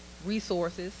provide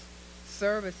resources,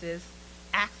 services,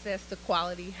 access to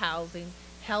quality housing,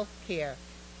 health care,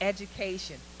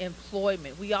 education,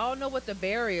 employment. We all know what the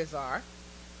barriers are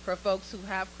for folks who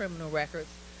have criminal records,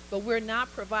 but we're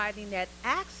not providing that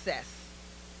access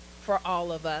for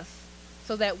all of us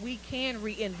so that we can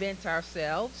reinvent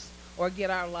ourselves or get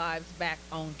our lives back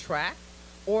on track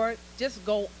or just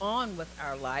go on with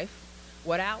our life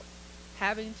without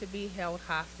having to be held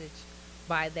hostage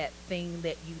by that thing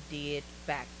that you did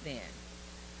back then.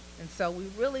 And so we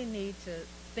really need to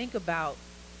think about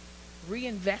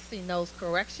reinvesting those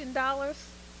correction dollars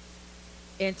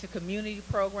into community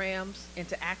programs,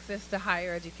 into access to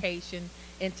higher education,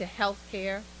 into health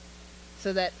care,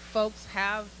 so that folks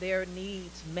have their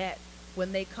needs met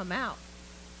when they come out.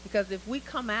 Because if we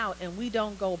come out and we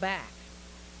don't go back,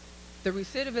 the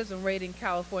recidivism rate in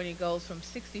California goes from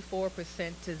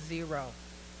 64% to 0.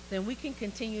 Then we can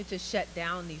continue to shut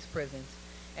down these prisons.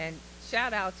 And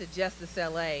shout out to Justice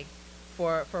LA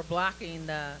for blocking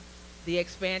the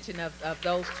expansion of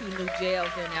those 2 new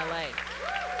jails in LA.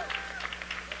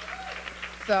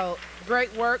 So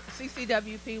great work.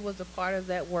 CCWP was a part of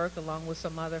that work along with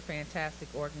some other fantastic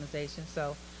organizations.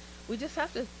 So we just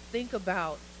have to think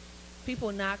about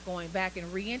people not going back,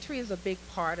 and reentry is a big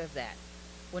part of that.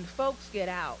 When folks get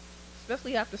out,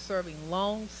 especially after serving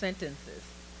long sentences,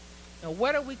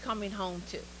 what are we coming home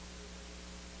to?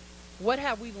 What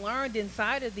have we learned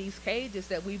inside of these cages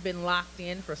that we've been locked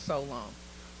in for so long?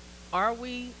 Are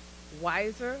we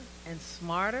wiser and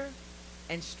smarter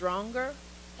and stronger,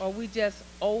 or are we just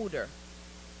older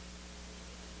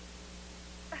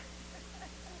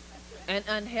and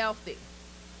unhealthy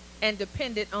and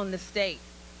dependent on the state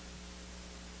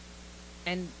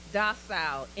and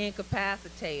docile,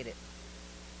 incapacitated?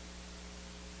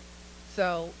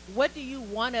 So what do you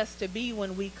want us to be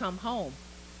when we come home?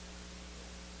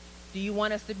 Do you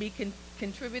want us to be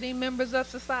contributing members of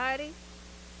society?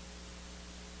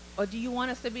 Or do you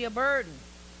want us to be a burden?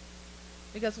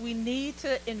 Because we need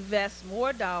to invest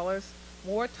more dollars,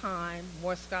 more time,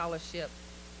 more scholarship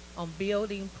on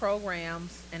building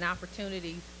programs and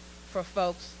opportunities for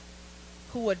folks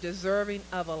who are deserving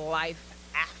of a life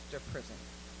after prison.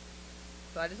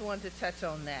 So I just wanted to touch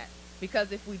on that.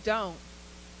 Because if we don't,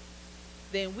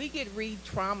 then we get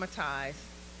re-traumatized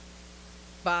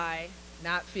by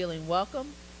not feeling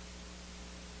welcome,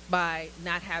 by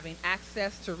not having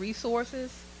access to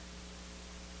resources,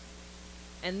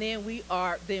 and then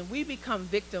we become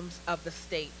victims of the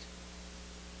state.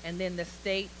 And then the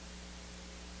state,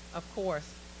 of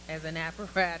course, as an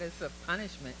apparatus of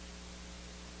punishment,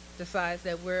 decides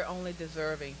that we're only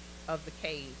deserving of the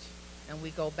cage, and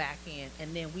we go back in,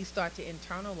 and then we start to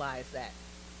internalize that,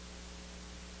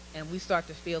 and we start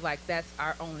to feel like that's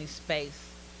our only space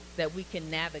that we can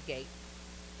navigate,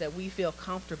 that we feel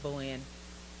comfortable in,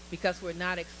 because we're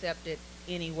not accepted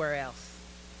anywhere else.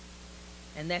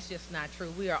 And that's just not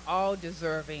true. We are all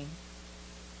deserving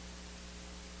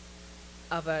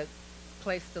of a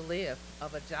place to live,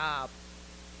 of a job,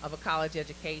 of a college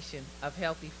education, of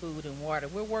healthy food and water.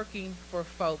 We're working for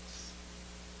folks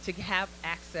to have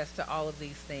access to all of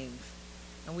these things.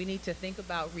 And we need to think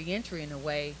about reentry in a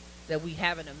way that we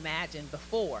haven't imagined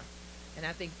before. And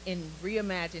I think in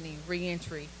reimagining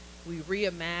reentry, we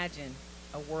reimagine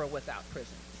a world without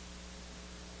prisons.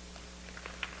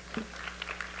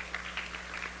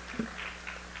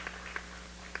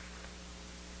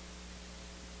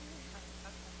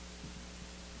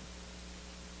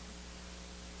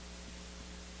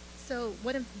 So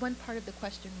one part of the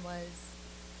question was,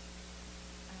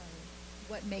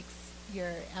 what makes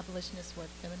your abolitionist work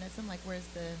feminism? Like, what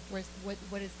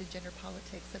is the gender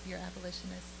politics of your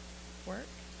abolitionist work?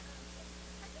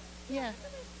 Yeah,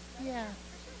 yeah.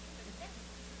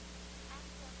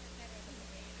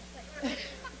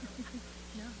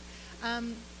 No,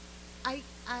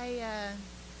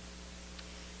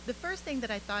 the first thing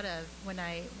that I thought of when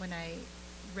I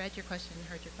read your question and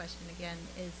heard your question again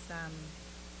is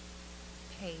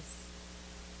pace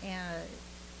and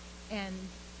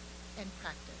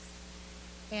practice.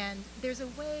 And there's a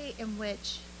way in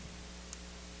which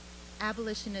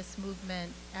abolitionist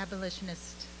movement,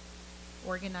 abolitionist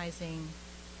organizing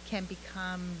can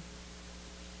become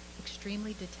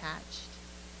extremely detached.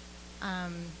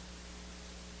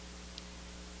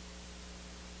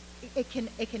 It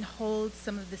can hold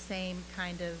some of the same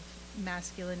kind of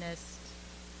masculinist,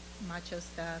 macho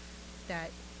stuff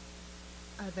that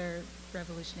other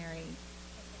revolutionary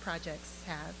projects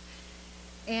have,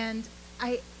 and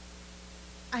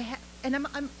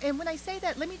and when I say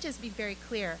that, let me just be very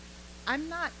clear. I'm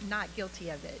not guilty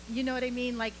of it. You know what I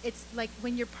mean? Like, it's like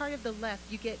when you're part of the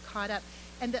left, you get caught up.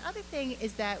 And the other thing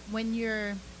is that when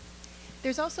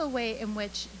there's also a way in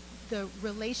which the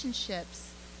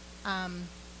relationships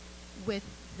with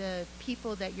the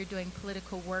people that you're doing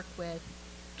political work with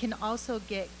can also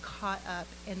get caught up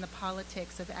in the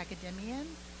politics of academia.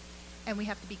 And we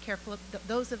have to be careful.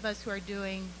 Those of us who are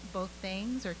doing both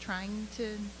things, or trying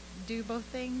to do both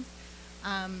things,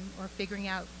 or figuring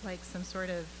out like some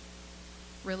sort of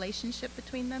relationship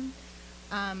between them,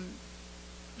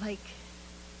 like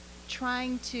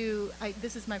trying to,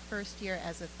 this is my first year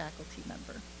as a faculty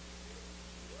member.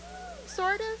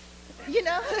 Sort of, you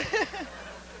know.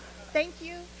 Thank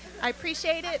you, I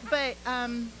appreciate it, but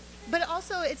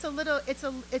also it's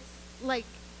like,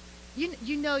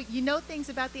 you know things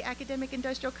about the academic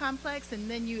industrial complex, and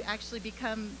then you actually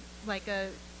become like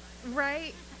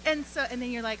right, and then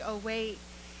you're like, oh wait,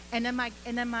 and am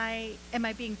I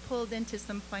being pulled into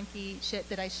some funky shit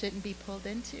that I shouldn't be pulled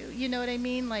into? You know what I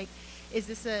mean? Like, is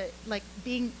this like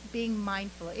being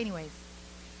mindful? Anyways,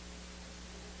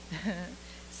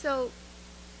 so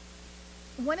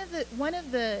one of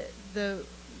the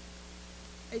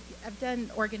I've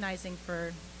done organizing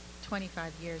for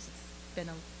 25 years. It's been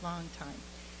a long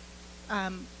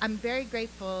time. I'm very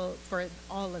grateful for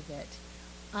all of it.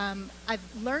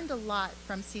 I've learned a lot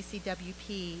from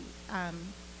CCWP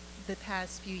the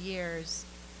past few years.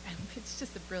 It's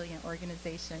just a brilliant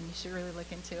organization. You should really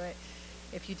look into it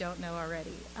if you don't know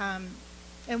already.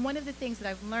 And one of the things that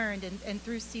I've learned, and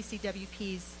through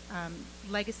CCWP's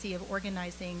legacy of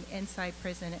organizing inside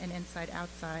prison and inside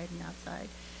outside and outside,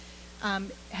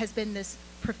 has been this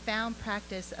profound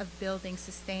practice of building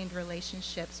sustained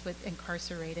relationships with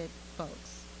incarcerated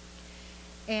folks.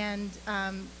 And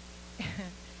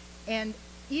and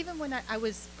even when I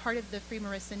was part of the Free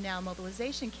Marissa Now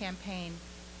mobilization campaign,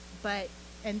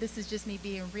 and this is just me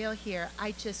being real here,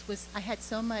 I had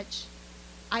so much,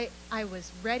 I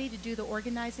was ready to do the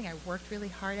organizing. I worked really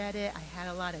hard at it. I had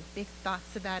a lot of big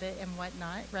thoughts about it and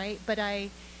whatnot, right? But I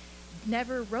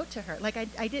never wrote to her. Like,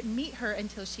 I didn't meet her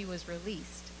until she was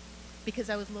released, because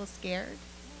I was a little scared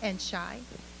and shy.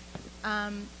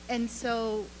 And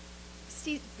so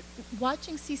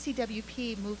watching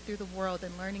CCWP move through the world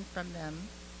and learning from them,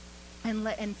 and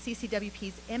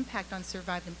CCWP's impact on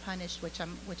Survived and Punished, which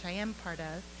I am part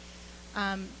of,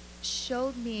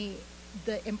 showed me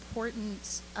the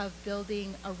importance of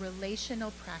building a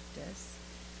relational practice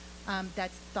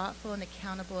that's thoughtful and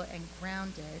accountable and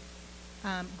grounded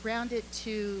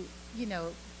to,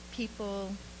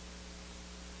 people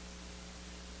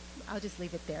I'll just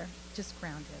leave it there, just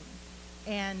grounded.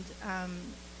 And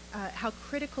how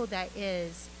critical that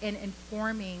is in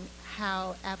informing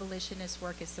how abolitionist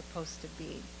work is supposed to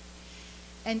be.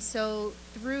 And so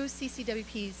through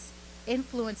CCWP's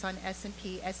influence on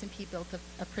S&P built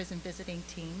a prison visiting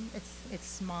team. It's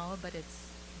small, but it's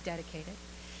dedicated.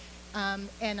 And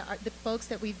the folks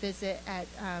that we visit at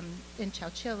in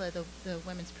Chowchilla, the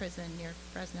women's prison near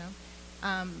Fresno,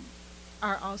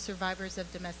 are all survivors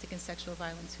of domestic and sexual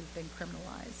violence who've been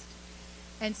criminalized.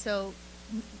 And so,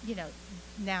 you know,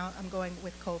 now I'm going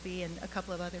with Colby and a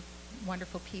couple of other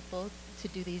wonderful people to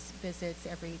do these visits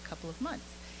every couple of months.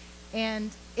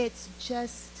 And it's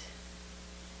just,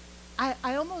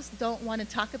 I almost don't want to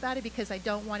talk about it because I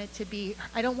don't want it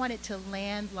to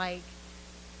land like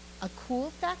a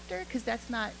cool factor, because that's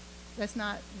not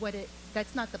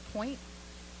the point.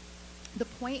 The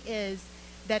point is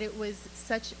that it was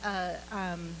such a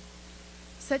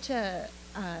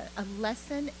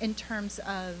lesson in terms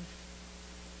of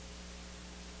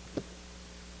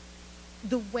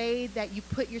the way that you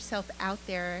put yourself out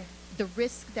there, the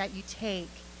risk that you take.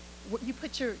 You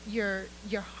put your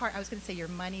heart, I was going to say your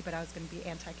money, but I was going to be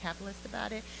anti-capitalist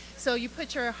about it. So you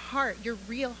put your heart, your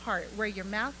real heart, where your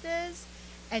mouth is,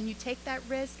 and you take that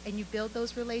risk and you build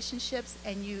those relationships,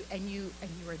 and you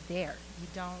are there.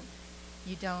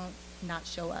 You don't not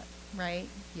show up, right?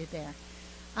 You're there.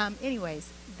 Anyways,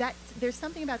 there's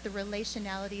something about the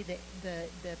relationality,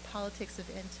 the politics of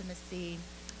intimacy,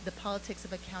 the politics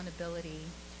of accountability,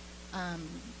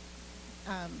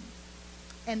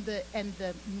 and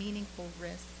the meaningful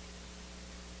risk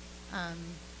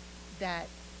that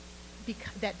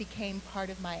became part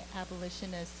of my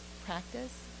abolitionist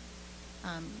practice.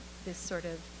 This sort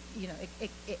of, you know,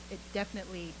 it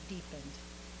definitely deepened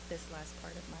this last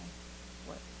part of my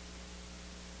work.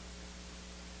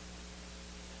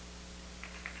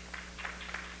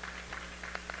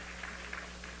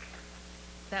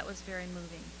 That was very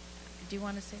moving. Do you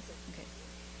want to say something? Okay.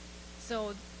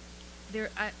 So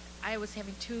I was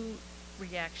having two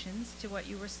reactions to what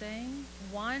you were saying.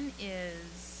 One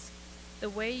is the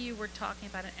way you were talking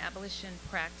about an abolition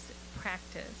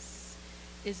practice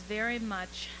is very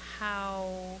much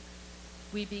how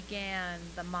we began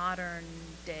the modern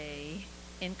day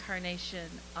incarnation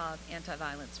of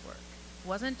anti-violence work. It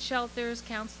wasn't shelters,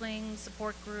 counseling,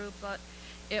 support group, but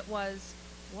it was,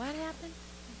 what happened?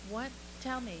 What?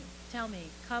 Tell me.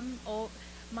 Come,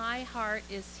 my heart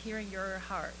is hearing your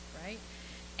heart, right?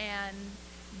 And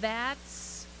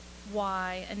that's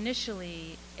why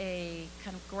initially a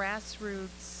kind of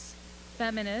grassroots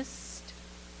feminist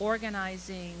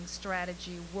organizing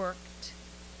strategy worked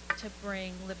to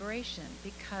bring liberation,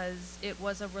 because it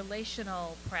was a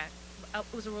relational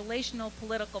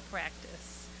political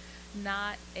practice,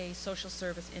 not a social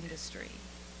service industry.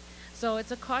 So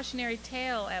it's a cautionary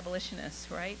tale,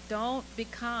 abolitionists, right? Don't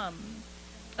become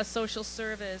a social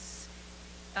service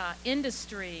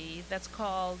industry that's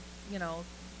called, you know,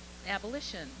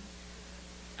 abolition,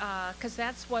 because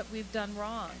that's what we've done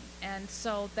wrong. And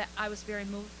so that I was very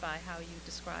moved by how you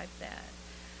described that.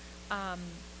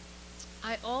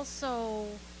 I also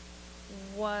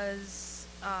was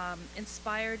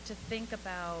inspired to think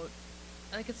about,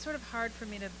 like, it's sort of hard for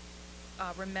me to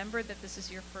remember that this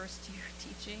is your first year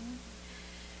teaching,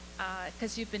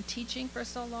 because you've been teaching for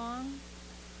so long.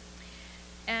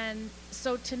 And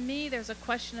so to me, there's a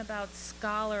question about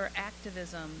scholar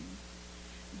activism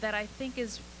that I think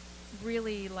is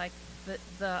really like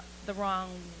the wrong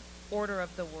order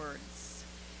of the words.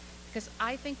 Because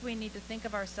I think we need to think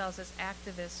of ourselves as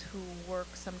activists who work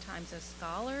sometimes as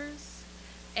scholars.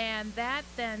 And that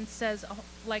then says,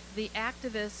 like, the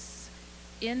activists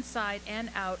inside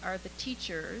and out are the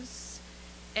teachers.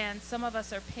 And some of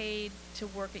us are paid to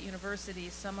work at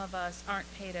universities. Some of us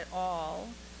aren't paid at all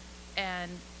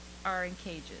and are in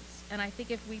cages. And I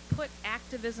think if we put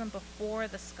activism before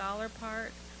the scholar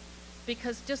part,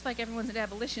 because just like everyone's an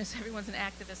abolitionist, everyone's an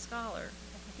activist scholar,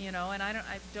 you know, and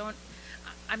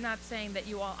I'm not saying that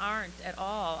you all aren't at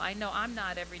all. I know I'm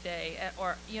not every day,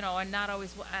 or, you know, and not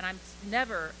always, and I'm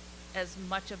never as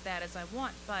much of that as I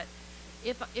want. But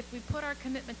if we put our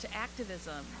commitment to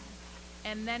activism,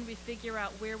 and then we figure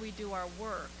out where we do our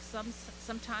work,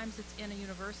 sometimes it's in a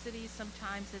university,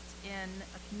 sometimes it's in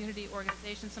a community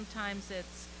organization, sometimes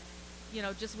it's, you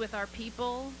know, just with our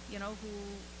people, you know, who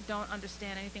don't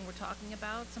understand anything we're talking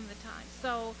about some of the time.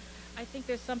 So I think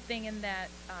there's something in that,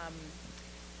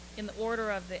 in the order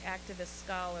of the activist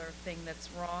scholar thing that's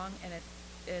wrong, and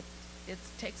it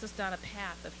takes us down a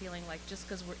path of feeling like just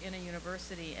because we're in a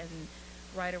university and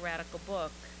write a radical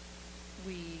book,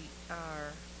 we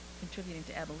are contributing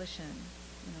to abolition,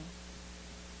 you know.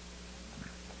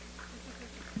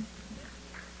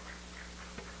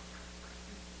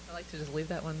 I like to just leave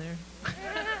that one there.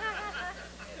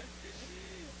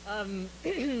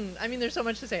 I mean, there's so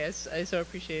much to say. I so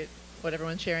appreciate what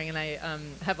everyone's sharing, and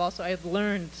I've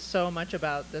learned so much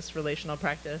about this relational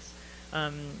practice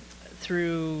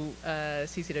through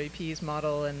CCWP's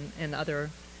model and other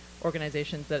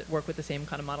organizations that work with the same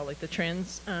kind of model, like the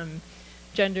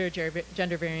Gender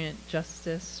Variant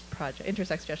Justice Project,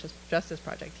 Intersex Justice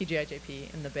Project,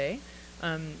 TGIJP in the Bay.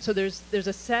 So there's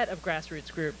a set of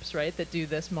grassroots groups, right, that do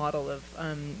this model of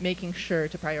making sure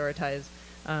to prioritize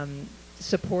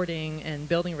supporting and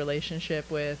building relationship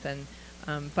with and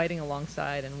fighting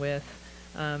alongside and with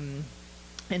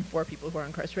and for people who are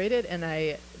incarcerated. And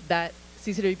that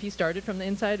CCWP started from the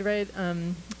inside, right,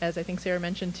 as I think Sarah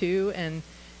mentioned too, and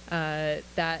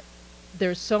that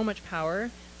there's so much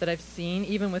power that I've seen,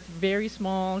 even with very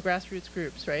small grassroots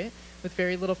groups, right, with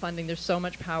very little funding. There's so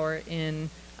much power in,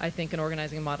 I think, an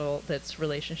organizing model that's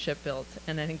relationship built,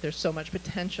 and I think there's so much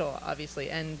potential,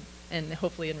 obviously, and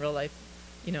hopefully in real life,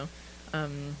 you know,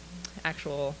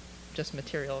 actual just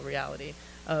material reality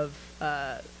of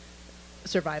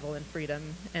survival and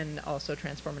freedom, and also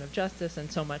transformative justice,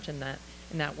 and so much in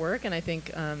that work. And I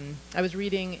think I was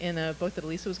reading in a book that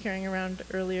Alisa was carrying around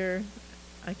earlier.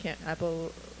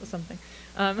 Apple something.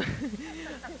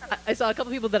 I saw a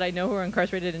couple people that I know who are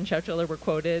incarcerated in Chowchilla were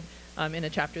quoted in a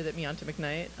chapter that Mianta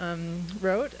McKnight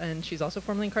wrote, and she's also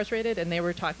formerly incarcerated, and they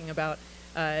were talking about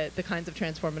the kinds of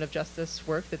transformative justice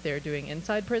work that they're doing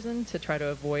inside prison to try to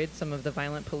avoid some of the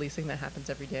violent policing that happens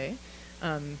every day.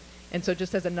 And so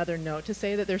just as another note to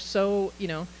say that there's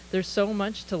so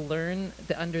much to learn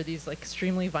under these like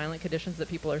extremely violent conditions that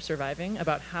people are surviving,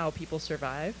 about how people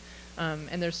survive.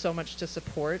 And there's so much to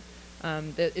support.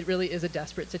 That it really is a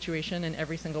desperate situation in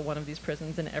every single one of these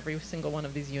prisons and every single one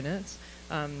of these units.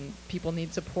 People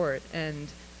need support, and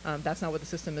that's not what the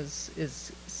system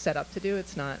is set up to do.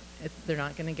 They're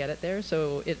not going to get it there.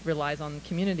 So it relies on the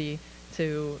community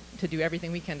to do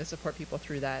everything we can to support people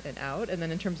through that and out. And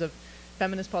then in terms of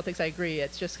feminist politics, I agree.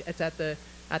 It's at the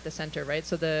center, right?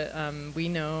 So we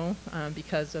know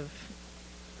because of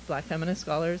Black feminist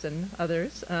scholars and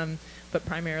others, but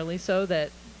primarily so,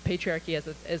 that patriarchy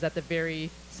is at the very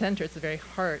center. It's the very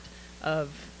heart of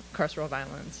carceral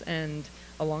violence, and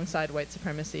alongside white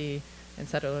supremacy and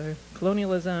settler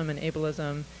colonialism and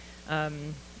ableism.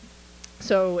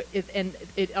 So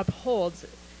it upholds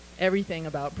everything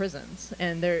about prisons,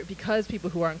 and because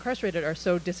people who are incarcerated are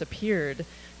so disappeared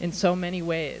in so many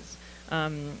ways,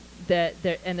 and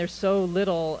there's so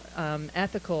little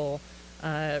ethical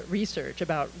research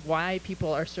about why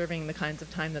people are serving the kinds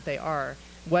of time that they are.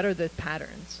 What are the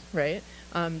patterns, right?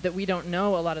 That we don't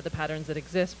know a lot of the patterns that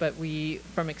exist, but we,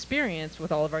 from experience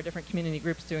with all of our different community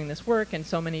groups doing this work, and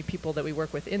so many people that we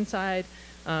work with inside,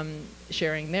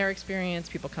 sharing their experience,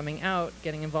 people coming out,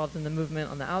 getting involved in the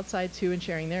movement on the outside too, and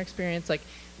sharing their experience. Like,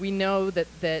 we know that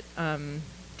the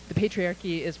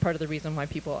patriarchy is part of the reason why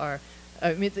people are,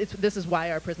 I mean, this is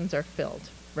why our prisons are filled,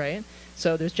 right?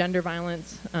 So there's gender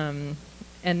violence, and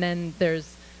then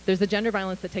there's the gender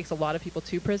violence that takes a lot of people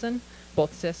to prison,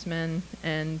 both cis men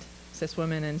and cis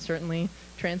women, and certainly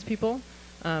trans people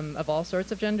of all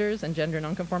sorts of genders, and gender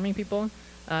nonconforming people.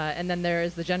 And then there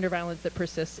is the gender violence that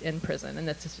persists in prison, and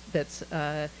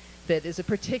that is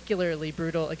particularly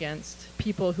brutal against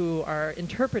people who are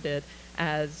interpreted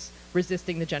as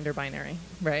resisting the gender binary,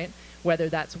 right? Whether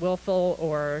that's willful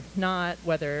or not,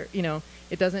 whether,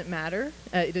 it doesn't matter.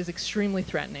 It is extremely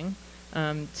threatening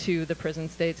to the prison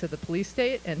state, to the police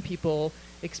state, and people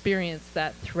experience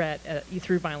that threat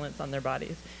through violence on their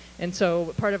bodies. And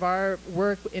so part of our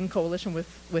work in coalition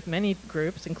with many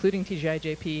groups, including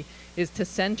TGIJP, is to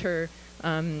center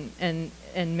and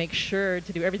make sure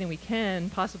to do everything we can,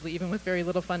 possibly even with very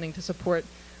little funding, to support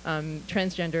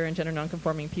transgender and gender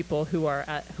nonconforming people who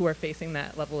are facing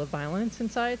that level of violence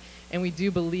inside. And we do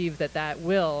believe that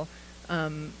will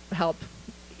help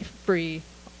free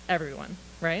everyone,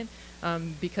 right?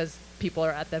 Because people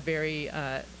are at the very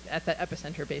at the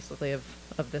epicenter, basically,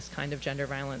 of this kind of gender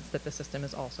violence that the system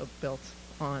is also built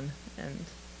on and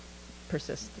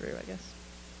persists through, I guess.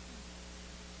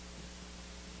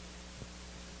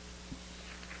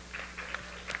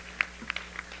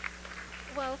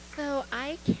 Well, so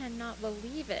I cannot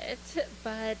believe it,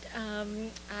 but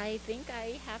I think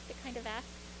I have to kind of ask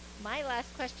my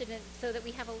last question, so that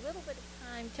we have a little bit of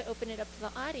time to open it up to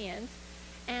the audience.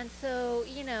 And so,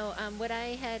 what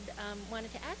I had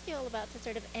wanted to ask you all about, to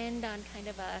sort of end on kind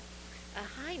of a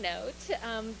high note,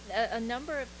 a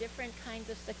number of different kinds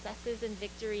of successes and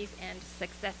victories and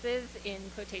successes in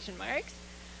quotation marks,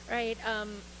 right?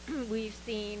 We've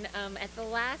seen at the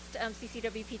last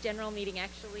CCWP general meeting,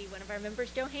 actually, one of our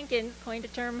members, Joe Hankins, coined a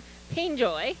term, pain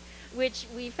joy, which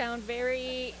we found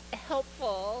very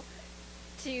helpful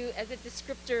as a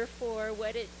descriptor for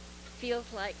what it feels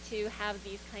like to have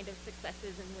these kind of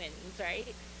successes and wins,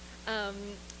 right?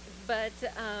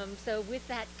 So with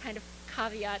that kind of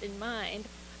caveat in mind,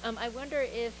 I wonder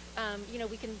if,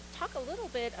 we can talk a little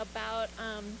bit about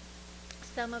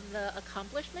some of the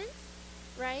accomplishments,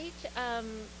 right?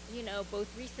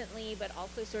 Both recently, but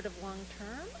also sort of long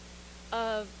term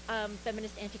of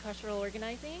feminist anti-carceral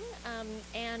organizing.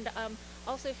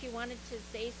 Also, if you wanted to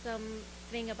say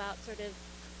something about sort of,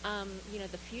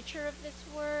 the future of this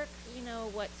work,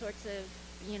 what sorts of,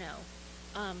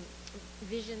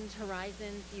 visions,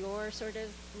 horizons you're sort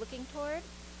of looking toward,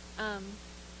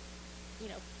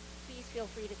 please feel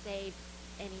free to say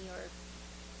any or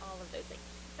all of those things.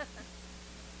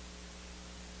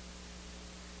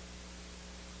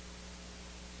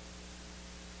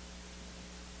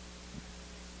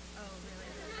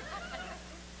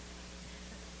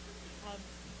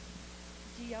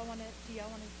 Do y'all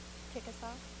want to kick us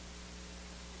off?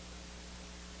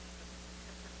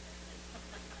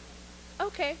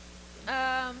 Okay.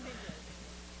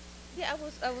 Yeah,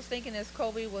 I was thinking as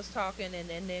Colby was talking and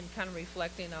then kind of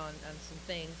reflecting on some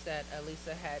things that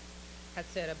Alisa had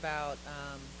said about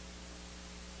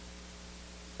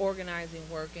organizing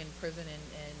work in prison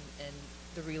and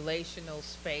the relational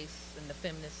space and the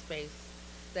feminist space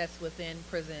that's within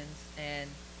prisons. And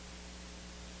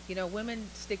women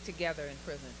stick together in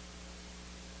prison.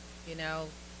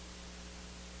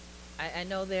 I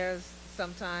know there's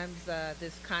sometimes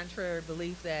this contrary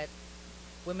belief that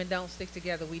women don't stick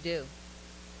together. We do.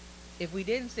 If we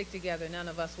didn't stick together, none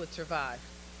of us would survive.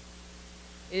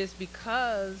 It is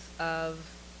because of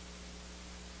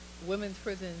women's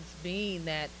prisons being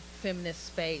that feminist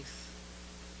space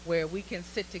where we can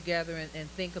sit together and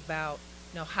think about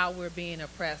how we're being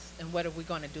oppressed and what are we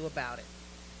going to do about it.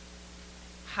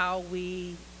 How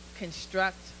we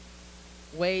construct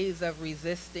ways of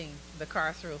resisting the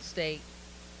carceral state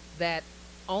that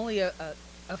only a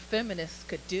feminist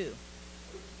could do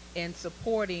in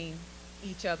supporting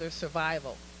each other's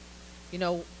survival.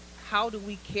 How do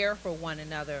we care for one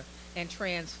another and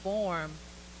transform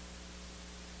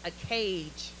a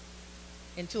cage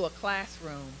into a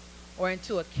classroom or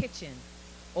into a kitchen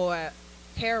or a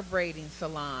hair braiding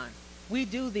salon? We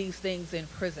do these things in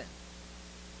prison.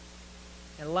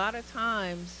 And a lot of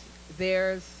times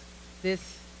there's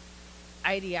this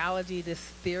ideology, this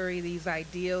theory, these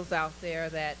ideals out there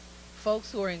that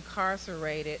folks who are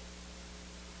incarcerated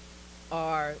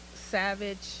are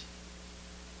savage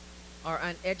or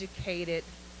uneducated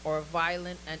or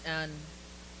violent and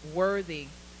unworthy.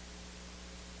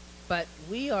 But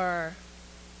we are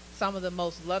some of the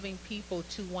most loving people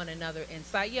to one another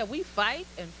inside. Yeah, we fight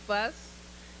and fuss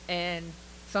and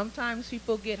sometimes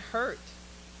people get hurt.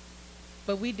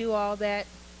 But we do all that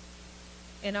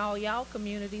in all y'all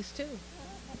communities too.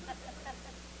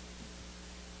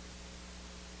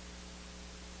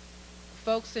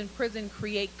 Folks in prison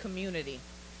create community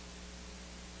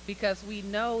because we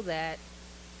know that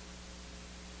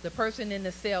the person in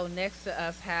the cell next to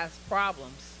us has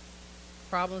problems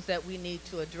that we need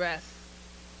to address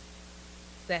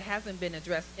that hasn't been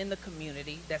addressed in the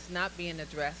community, that's not being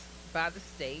addressed by the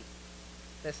state,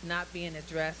 that's not being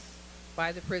addressed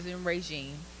by the prison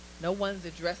regime. No one's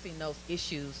addressing those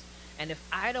issues. And if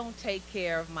I don't take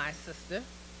care of my sister,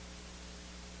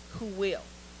 who will?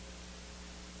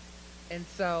 And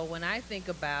so when I think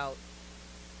about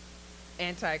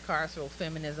anti-carceral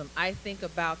feminism, I think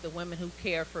about the women who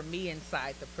care for me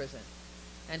inside the prison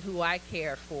and who I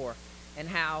cared for and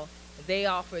how they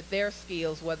offered their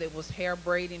skills, whether it was hair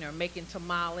braiding or making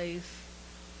tamales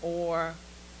or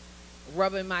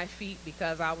rubbing my feet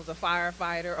because I was a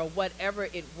firefighter or whatever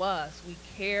it was. We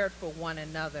cared for one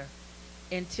another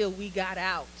until we got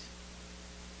out.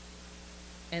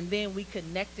 And then we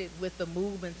connected with the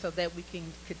movement so that we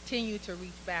can continue to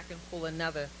reach back and pull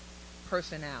another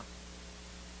person out.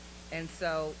 And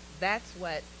so that's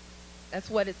what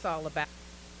it's all about.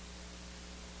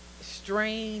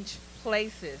 Strange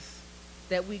places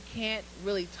that we can't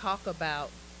really talk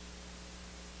about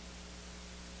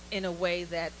in a way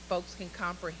that folks can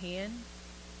comprehend,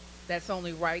 that's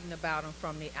only writing about them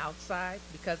from the outside,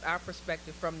 because our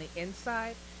perspective from the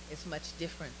inside is much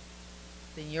different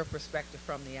than your perspective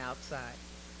from the outside.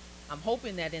 I'm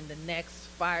hoping that in the next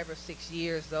 5 or 6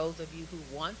 years, those of you who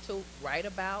want to write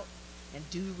about and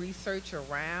do research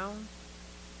around,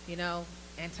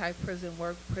 anti-prison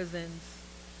work, prisons,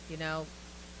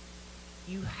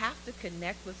 you have to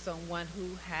connect with someone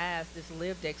who has this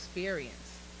lived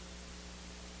experience.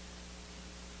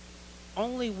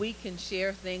 Only we can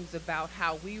share things about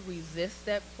how we resist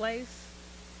that place,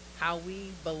 how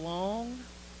we belong,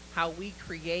 how we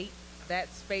create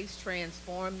that space,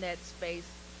 transform that space,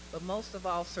 but most of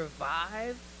all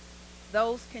survive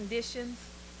those conditions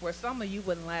where some of you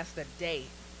wouldn't last a day.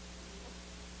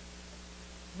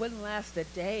 Wouldn't last a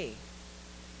day.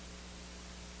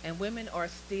 And women are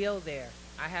still there.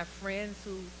 I have friends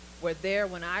who were there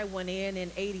when I went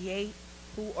in '88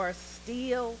 who are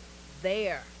still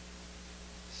there,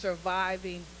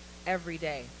 surviving every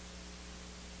day.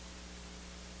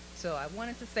 So I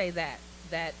wanted to say that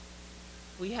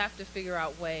we have to figure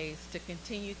out ways to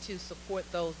continue to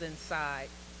support those inside,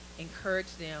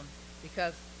 encourage them,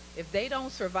 because if they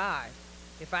don't survive,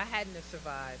 if I hadn't have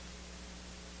survived,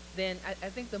 then I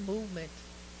think the movement,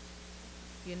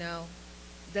 you know,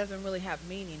 doesn't really have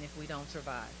meaning if we don't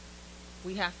survive.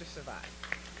 We have to survive.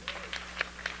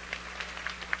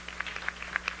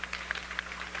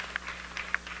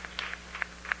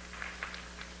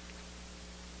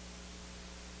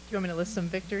 Do you want me to list some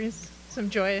victories? Some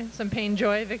joy, some pain,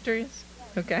 joy victories?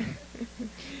 Okay.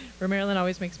 Romarilyn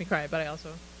always makes me cry, but I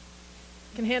also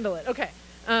can handle it. Okay.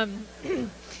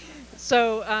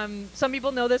 Some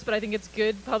people know this, but I think it's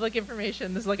good public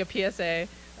information. This is like a PSA.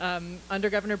 Under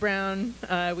Governor Brown,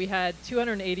 we had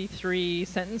 283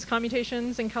 sentence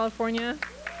commutations in California.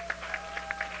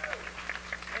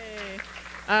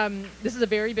 Hey. This is a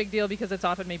very big deal because it's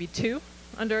often maybe 2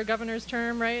 under a governor's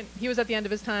term, right? He was at the end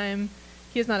of his time.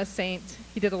 He is not a saint.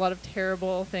 He did a lot of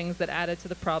terrible things that added to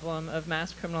the problem of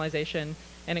mass criminalization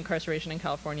and incarceration in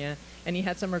California, and he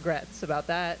had some regrets about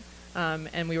that,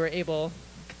 and we were able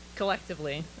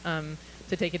collectively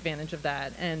to take advantage of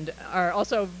that, and are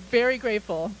also very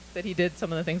grateful that he did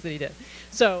some of the things that he did.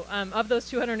 So of those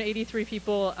 283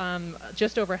 people,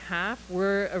 just over half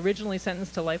were originally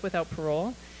sentenced to life without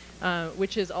parole,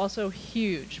 which is also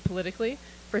huge politically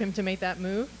for him to make that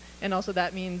move. And also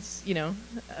that means, you know,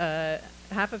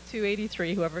 half of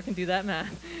 283, whoever can do that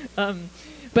math.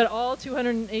 But all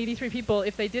 283 people,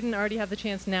 if they didn't already have the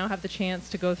chance, now have the chance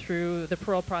to go through the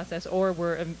parole process or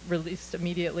were released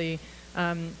immediately.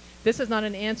 This is not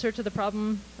an answer to the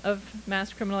problem of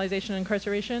mass criminalization and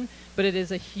incarceration, but it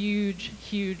is a huge,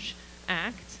 huge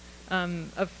act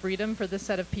of freedom for this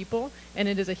set of people. And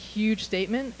it is a huge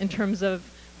statement in terms of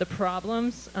the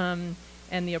problems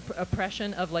and the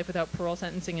oppression of life without parole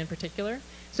sentencing in particular.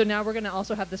 So now we're going to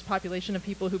also have this population of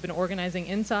people who've been organizing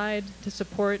inside to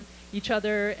support each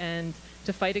other and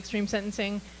to fight extreme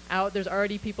sentencing out. There's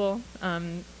already people,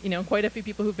 you know, quite a few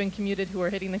people who've been commuted who are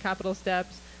hitting the Capitol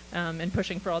steps and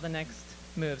pushing for all the next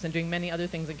moves and doing many other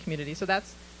things in community. So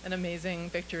that's an amazing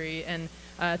victory. And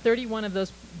 31 of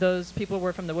those people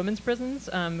were from the women's prisons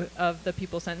of the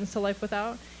people sentenced to life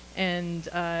without. And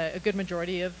a good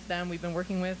majority of them we've been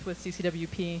working with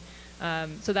CCWP.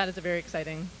 So that is a very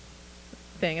exciting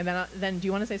thing. And then do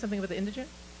you want to say something about the indigent?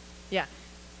 Yeah.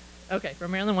 Okay,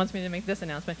 Romarilyn wants me to make this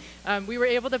announcement. We were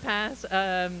able to pass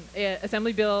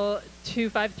Assembly Bill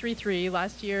 2533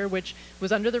 last year, which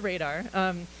was under the radar.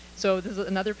 So this is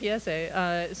another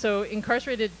PSA. So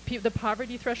the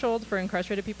poverty threshold for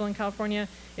incarcerated people in California,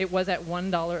 it was at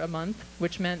 $1 a month,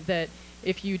 which meant that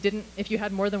if you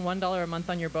had more than $1 a month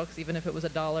on your books, even if it was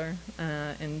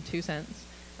 $1.02,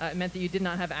 it meant that you did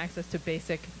not have access to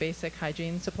basic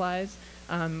hygiene supplies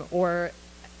or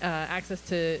access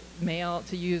to mail,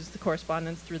 to use the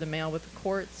correspondence through the mail with the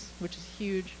courts, which is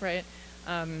huge, right?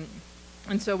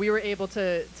 And so we were able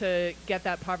to get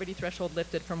that poverty threshold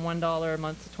lifted from $1 a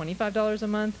month to $25 a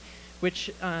month,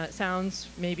 which sounds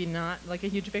maybe not like a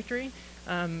huge victory,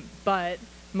 but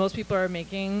most people are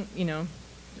making, you know,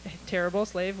 terrible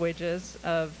slave wages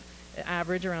of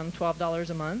average around $12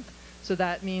 a month. So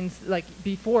that means, like,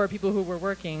 before, people who were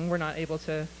working were not able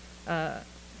to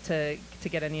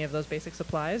get any of those basic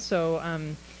supplies. So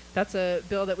that's a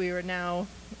bill that we are now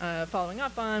following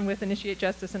up on with Initiate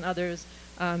Justice and others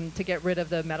to get rid of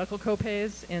the medical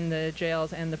copays in the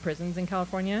jails and the prisons in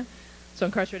California. So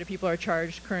incarcerated people are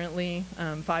charged currently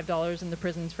 $5 in the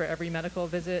prisons for every medical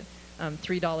visit,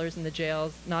 $3 in the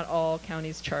jails. Not all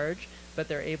counties charge, but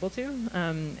they're able to.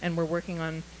 And we're working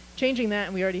on changing that,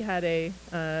 and we already had a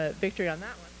victory on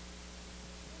that one.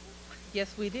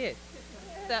 Yes, we did.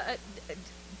 So,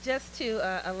 just to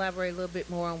elaborate a little bit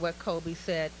more on what Colby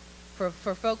said,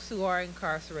 for folks who are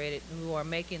incarcerated and who are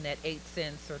making that 8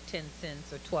 cents or 10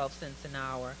 cents or 12 cents an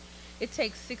hour, it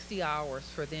takes 60 hours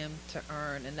for them to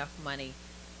earn enough money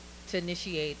to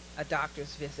initiate a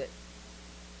doctor's visit.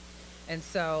 And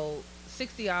so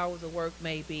 60 hours of work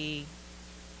may be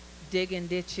digging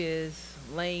ditches,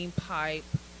 laying pipe,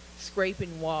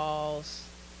 scraping walls,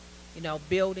 you know,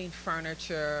 building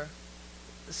furniture,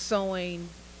 sewing,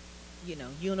 you know,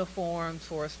 uniforms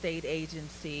for a state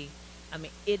agency. I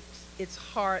mean, it's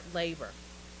hard labor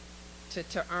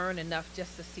to earn enough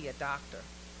just to see a doctor.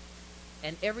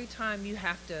 And every time you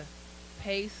have to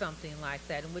pay something like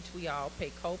that, in which we all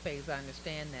pay co-pays, I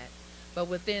understand that. But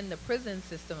within the prison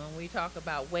system, when we talk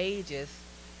about wages,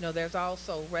 you know, there's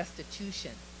also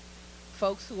restitution.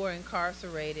 Folks who are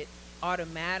incarcerated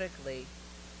automatically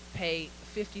pay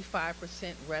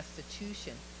 55%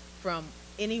 restitution from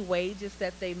any wages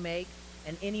that they make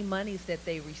and any monies that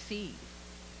they receive.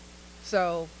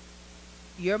 So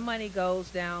your money goes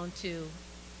down to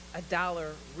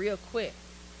 $1 real quick.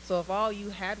 So if all you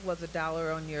had was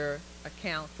 $1 on your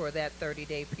account for that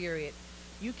 30-day period,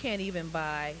 you can't even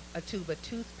buy a tube of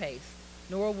toothpaste,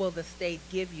 nor will the state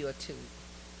give you a tube.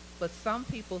 But some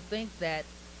people think that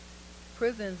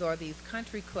prisons are these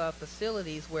country club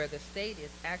facilities where the state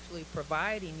is actually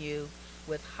providing you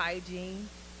with hygiene,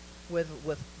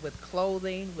 with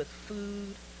clothing, with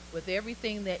food, with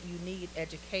everything that you need,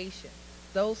 education.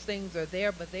 Those things are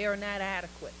there, but they are not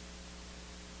adequate.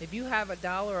 If you have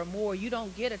 $1 or more, you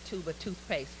don't get a tube of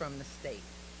toothpaste from the state.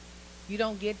 You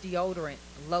don't get deodorant,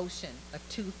 lotion, a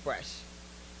toothbrush.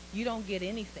 You don't get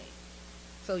anything.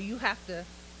 So you have to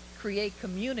create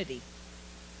community.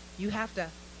 You have to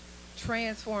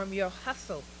transform your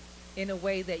hustle in a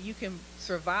way that you can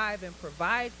survive and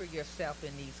provide for yourself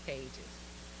in these cages.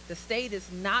 The state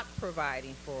is not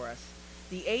providing for us.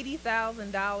 The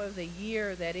 $80,000 a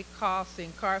year that it costs to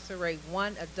incarcerate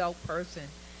one adult person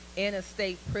in a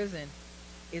state prison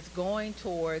is going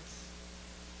towards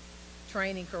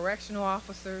training correctional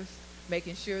officers,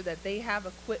 making sure that they have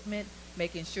equipment,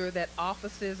 making sure that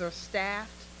offices are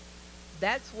staffed.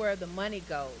 That's where the money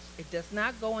goes. It does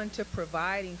not go into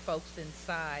providing folks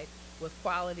inside with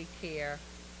quality care,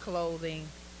 clothing,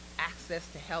 access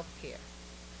to health care.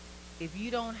 If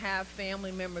you don't have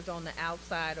family members on the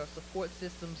outside or support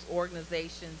systems,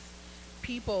 organizations,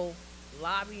 people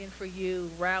lobbying for you,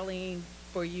 rallying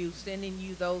for you, sending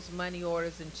you those money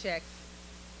orders and checks,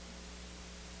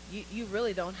 you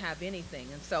really don't have anything.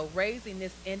 And so raising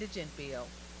this indigent bill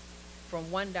from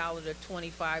 $1 to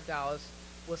 $25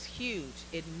 was huge.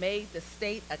 It made the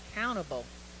state accountable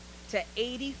to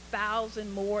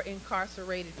 80,000 more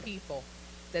incarcerated people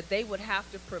that they would have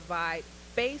to provide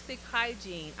basic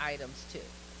hygiene items to,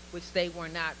 which they were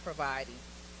not providing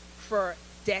for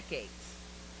decades.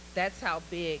 That's how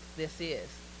big this is.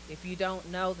 If you don't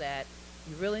know that,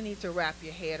 you really need to wrap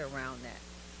your head around that.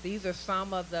 These are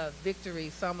some of the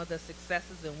victories, some of the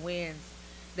successes and wins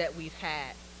that we've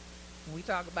had. When we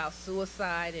talk about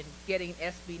suicide and getting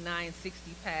SB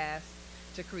 960 passed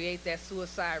to create that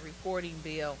suicide reporting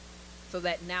bill so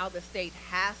that now the state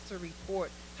has to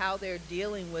report how they're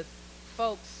dealing with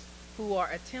folks who are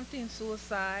attempting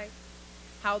suicide,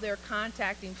 how they're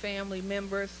contacting family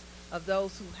members of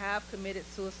those who have committed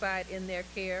suicide in their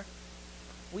care.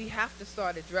 We have to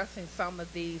start addressing some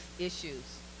of these issues.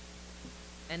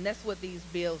 And that's what these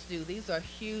bills do. These are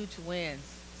huge wins.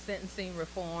 Sentencing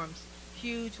reforms,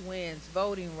 huge wins.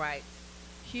 Voting rights,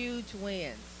 huge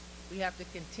wins. We have to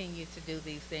continue to do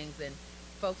these things. And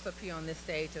folks up here on this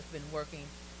stage have been working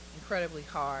incredibly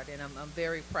hard. And I'm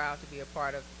very proud to be a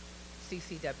part of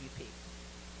CCWP.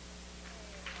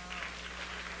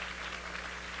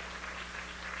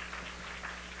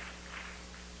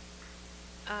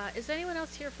 Is anyone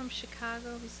else here from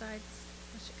Chicago besides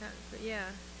Chicago? Yeah.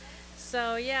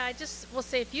 So yeah, I just will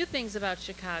say a few things about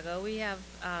Chicago. We have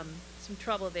some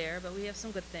trouble there, but we have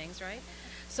some good things, right?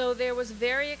 So there was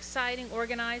very exciting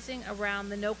organizing around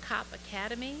the No Cop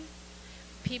Academy.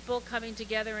 People coming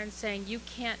together and saying, you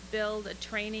can't build a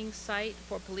training site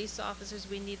for police officers.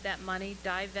 We need that money.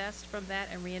 Divest from that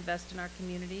and reinvest in our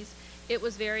communities. It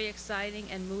was very exciting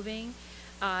and moving.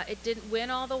 It didn't win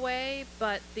all the way,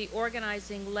 but the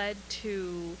organizing led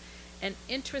to an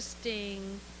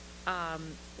interesting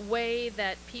way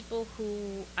that people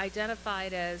who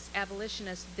identified as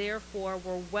abolitionists therefore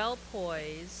were well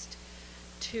poised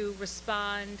to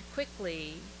respond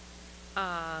quickly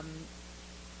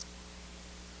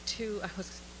to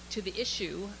the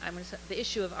issue, the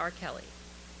issue of R. Kelly.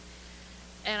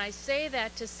 And I say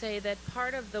that to say that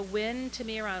part of the win to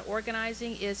me around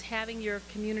organizing is having your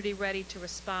community ready to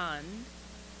respond,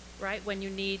 right, when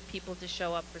you need people to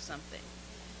show up for something.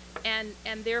 And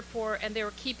there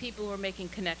were key people who were making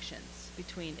connections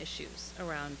between issues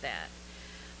around that.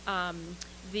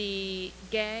 The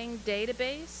gang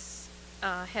database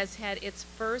has had its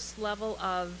first level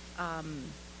of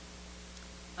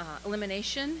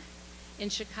elimination in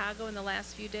Chicago in the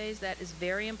last few days. That is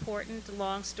very important. A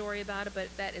long story about it, but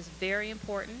that is very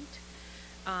important.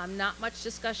 Not much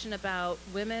discussion about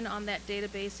women on that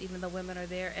database, even though women are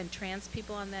there, and trans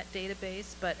people on that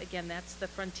database. But again, that's the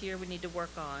frontier we need to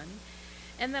work on.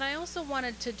 And then I also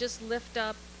wanted to just lift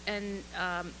up and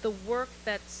the work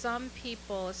that some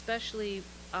people, especially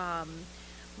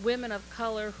women of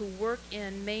color who work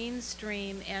in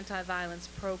mainstream anti-violence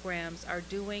programs, are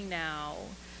doing now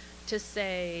to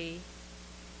say,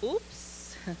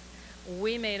 oops,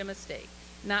 we made a mistake.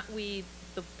 Not we,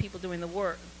 the people doing the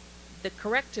work, the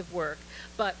corrective work,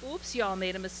 but oops, y'all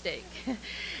made a mistake.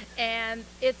 And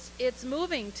it's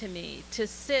moving to me to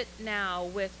sit now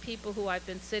with people who I've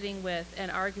been sitting with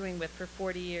and arguing with for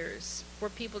 40 years, for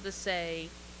people to say,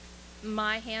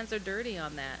 my hands are dirty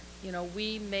on that. You know,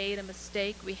 we made a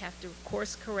mistake. We have to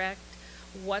course correct.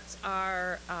 What's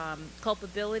our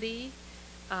culpability?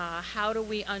 How do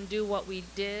we undo what we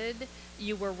did?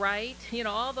 You were right. You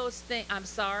know, all those things. I'm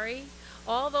sorry.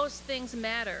 All those things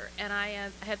matter. And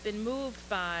I have been moved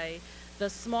by the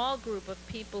small group of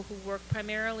people who work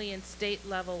primarily in state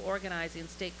level organizing,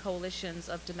 state coalitions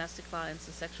of domestic violence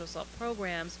and sexual assault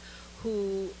programs,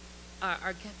 who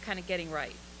are kind of getting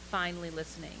right, finally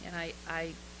listening. And I,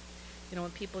 you know,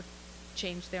 when people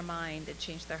change their mind and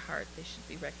change their heart, they should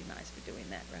be recognized for doing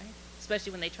that, right?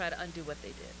 Especially when they try to undo what they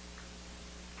did.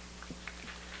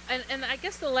 And I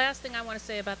guess the last thing I want to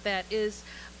say about that is,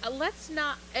 let's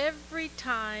not, every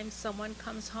time someone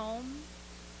comes home,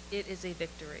 it is a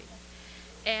victory.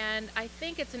 And I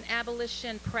think it's an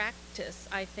abolition practice,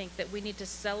 I think, that we need to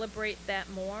celebrate that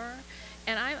more.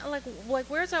 And I'm like,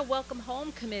 where's our welcome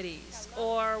home committees?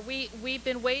 Or we've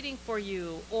been waiting for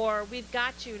you, or we've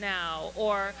got you now,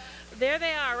 or there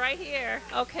they are right here.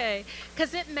 Okay,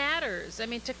 because it matters. I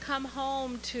mean, to come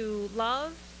home to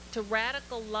love, to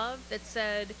radical love that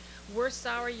said, we're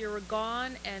sorry you were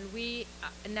gone and we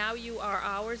now you are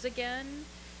ours again,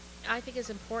 I think is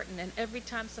important. And every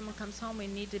time someone comes home, we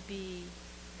need to be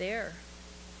there.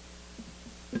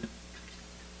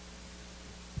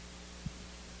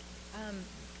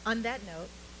 On that note,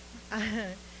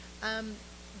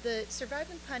 the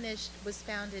Survived and Punished was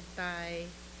founded by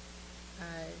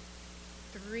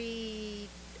 3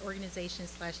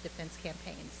 organizations / defense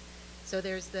campaigns. So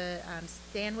there's the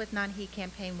Stand With Non-He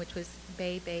campaign, which was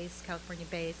Bay-based,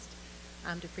 California-based,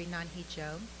 to free Non-He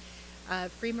Joe.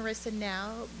 Free Marissa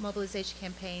Now, Mobilization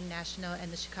Campaign National,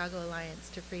 and the Chicago Alliance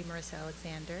to free Marissa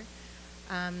Alexander.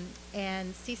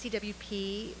 And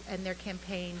CCWP and their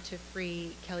campaign to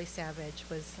free Kelly Savage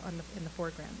was in the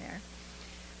foreground there.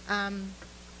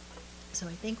 So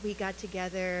I think we got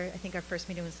together, I think our first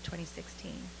meeting was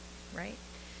 2016, right?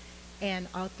 And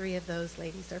all 3 of those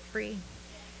ladies are free.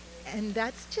 And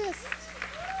that's just,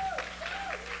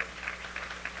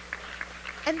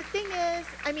 and the thing is,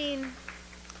 I mean,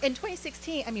 in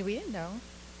 2016, I mean, we didn't know.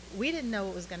 We didn't know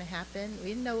what was going to happen. We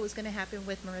didn't know what was going to happen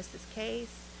with Marissa's case.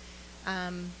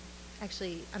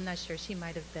 Actually, I'm not sure. She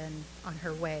might have been on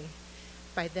her way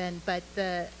by then. But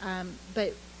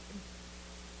but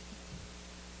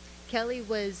Kelly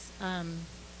was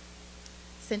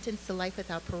sentenced to life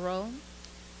without parole.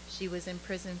 She was in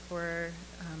prison for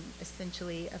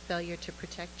essentially a failure to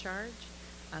protect charge,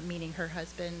 meaning her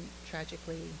husband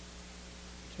tragically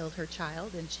killed her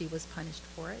child and she was punished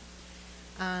for it.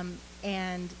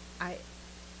 And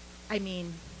I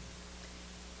mean,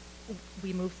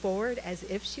 we moved forward as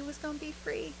if she was going to be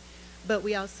free, but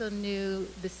we also knew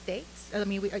the stakes. I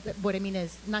mean, what I mean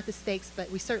is not the stakes, but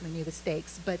we certainly knew the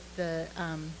stakes, but the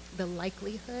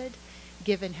likelihood,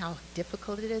 given how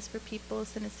difficult it is for people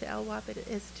sentenced to LWOP, it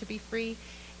is to be free.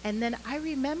 And then I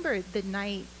remember the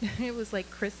night, it was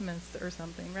like Christmas or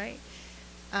something, right?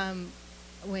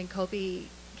 When Colby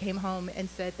came home and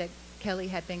said that Kelly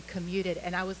had been commuted,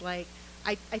 and I was like,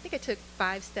 I think I took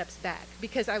 5 steps back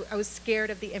because I was scared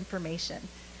of the information,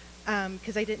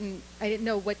 because I didn't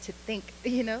know what to think,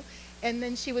 you know? And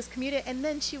then she was commuted, and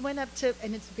then she went up to,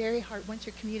 and it's very hard, once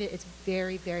you're commuted, it's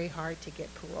very, very hard to get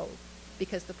parole,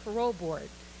 because the parole board,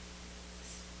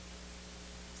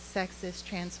 sexist,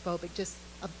 transphobic, just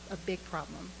a big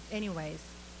problem. Anyways,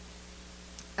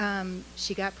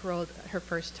 she got paroled her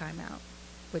first time out,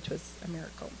 which was a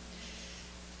miracle.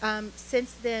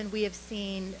 Since then, we have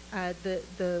seen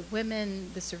the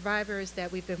women, the survivors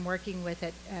that we've been working with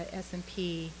at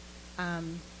S&P,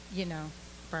 you know,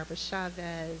 Barbara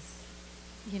Chavez,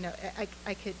 you know,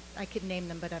 I could name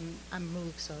them, but I'm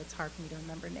moved, so it's hard for me to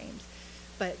remember names.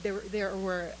 But there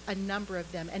were a number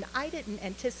of them, and I didn't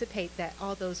anticipate that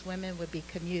all those women would be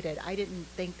commuted. I didn't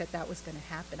think that that was going to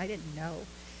happen. I didn't know,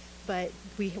 but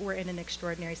we were in an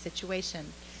extraordinary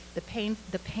situation. The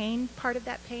pain part of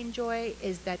that pain joy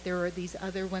is that there were these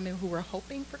other women who were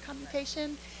hoping for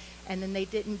commutation, and then they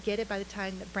didn't get it by the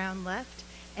time that Brown left.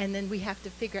 And then we have to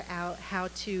figure out how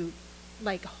to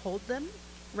like hold them,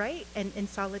 right? And in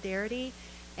solidarity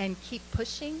and keep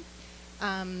pushing,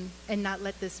 and not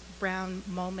let this Brown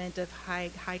moment of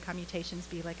high commutations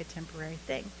be like a temporary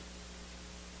thing.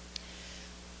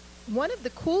 One of the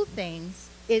cool things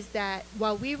is that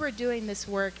while we were doing this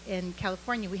work in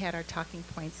California, we had our talking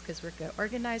points because we're good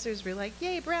organizers. We're like,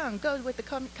 yay, Brown, go with the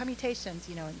commutations,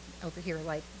 you know, and over here,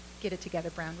 like, get it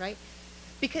together, Brown, right?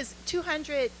 Because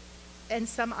 200 and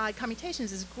some odd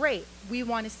commutations is great. We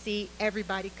want to see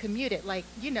everybody commute it. Like,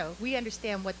 you know, we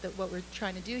understand what we're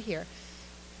trying to do here.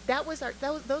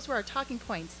 Those were our talking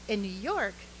points. In New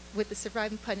York, with the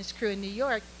Survive and Punish crew in New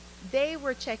York, they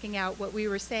were checking out what we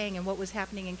were saying and what was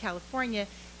happening in California.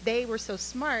 They were so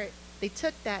smart, they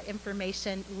took that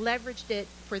information, leveraged it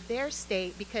for their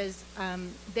state because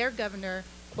their governor,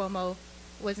 Cuomo,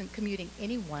 wasn't commuting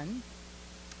anyone.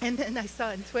 And then I saw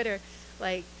on Twitter,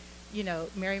 like, you know,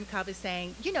 Mary McCabe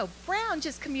saying, you know, Brown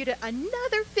just commuted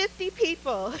another 50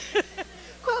 people.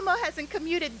 Cuomo hasn't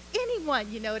commuted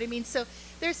anyone, you know what I mean? So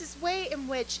there's this way in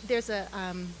which there's a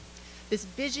this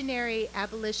visionary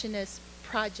abolitionist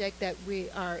project that we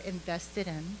are invested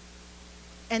in.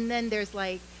 And then there's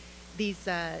like these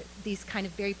kind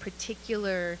of very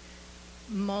particular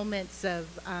moments of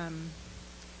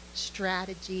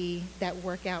strategy that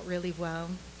work out really well,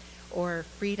 or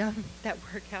freedom that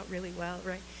work out really well,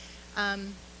 right?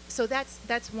 So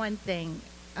that's one thing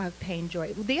of pain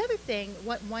joy. The other thing,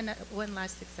 one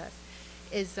last success,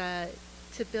 is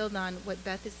to build on what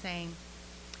Beth is saying.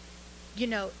 You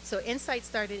know, so Insight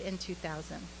started in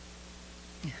 2000.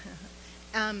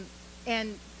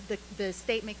 And the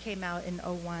statement came out in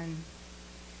 01,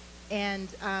 and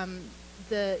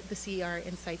the CER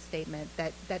Insight statement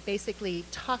that basically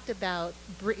talked about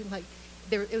like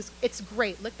it's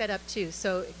great. Look that up too.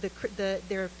 So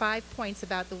there are 5 points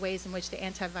about the ways in which the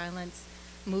anti-violence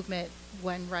movement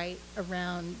won right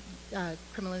around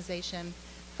criminalization.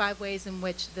 5 ways in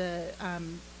which the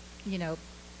you know,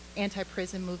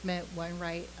 anti-prison movement won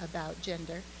right about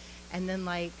gender. And then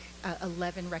like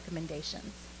 11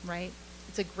 recommendations, right?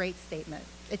 It's a great statement.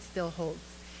 It still holds.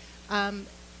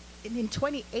 In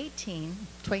 2019,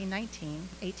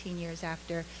 18 years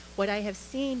after, what I have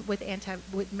seen with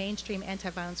mainstream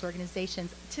anti-violence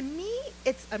organizations, to me,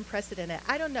 it's unprecedented.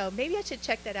 I don't know, maybe I should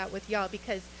check that out with y'all,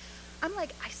 because I'm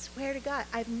like, I swear to God,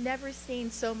 I've never seen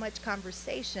so much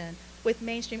conversation with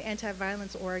mainstream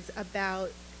anti-violence orgs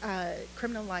about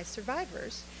criminalized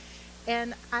survivors.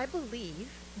 And I believe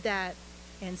that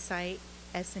Insight,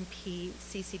 S&P,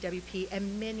 CCWP,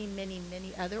 and many, many,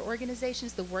 many other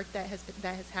organizations, the work that has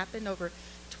happened over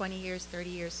 20 years, 30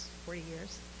 years, 40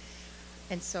 years,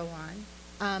 and so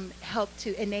on, helped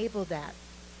to enable that.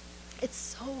 It's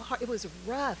so hard. It was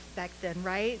rough back then,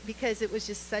 right? Because it was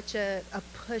just such a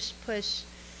push.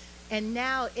 And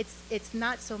now it's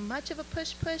not so much of a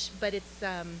push, but it's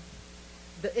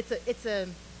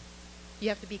you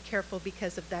have to be careful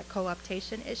because of that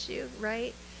co-optation issue,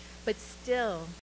 right? But still,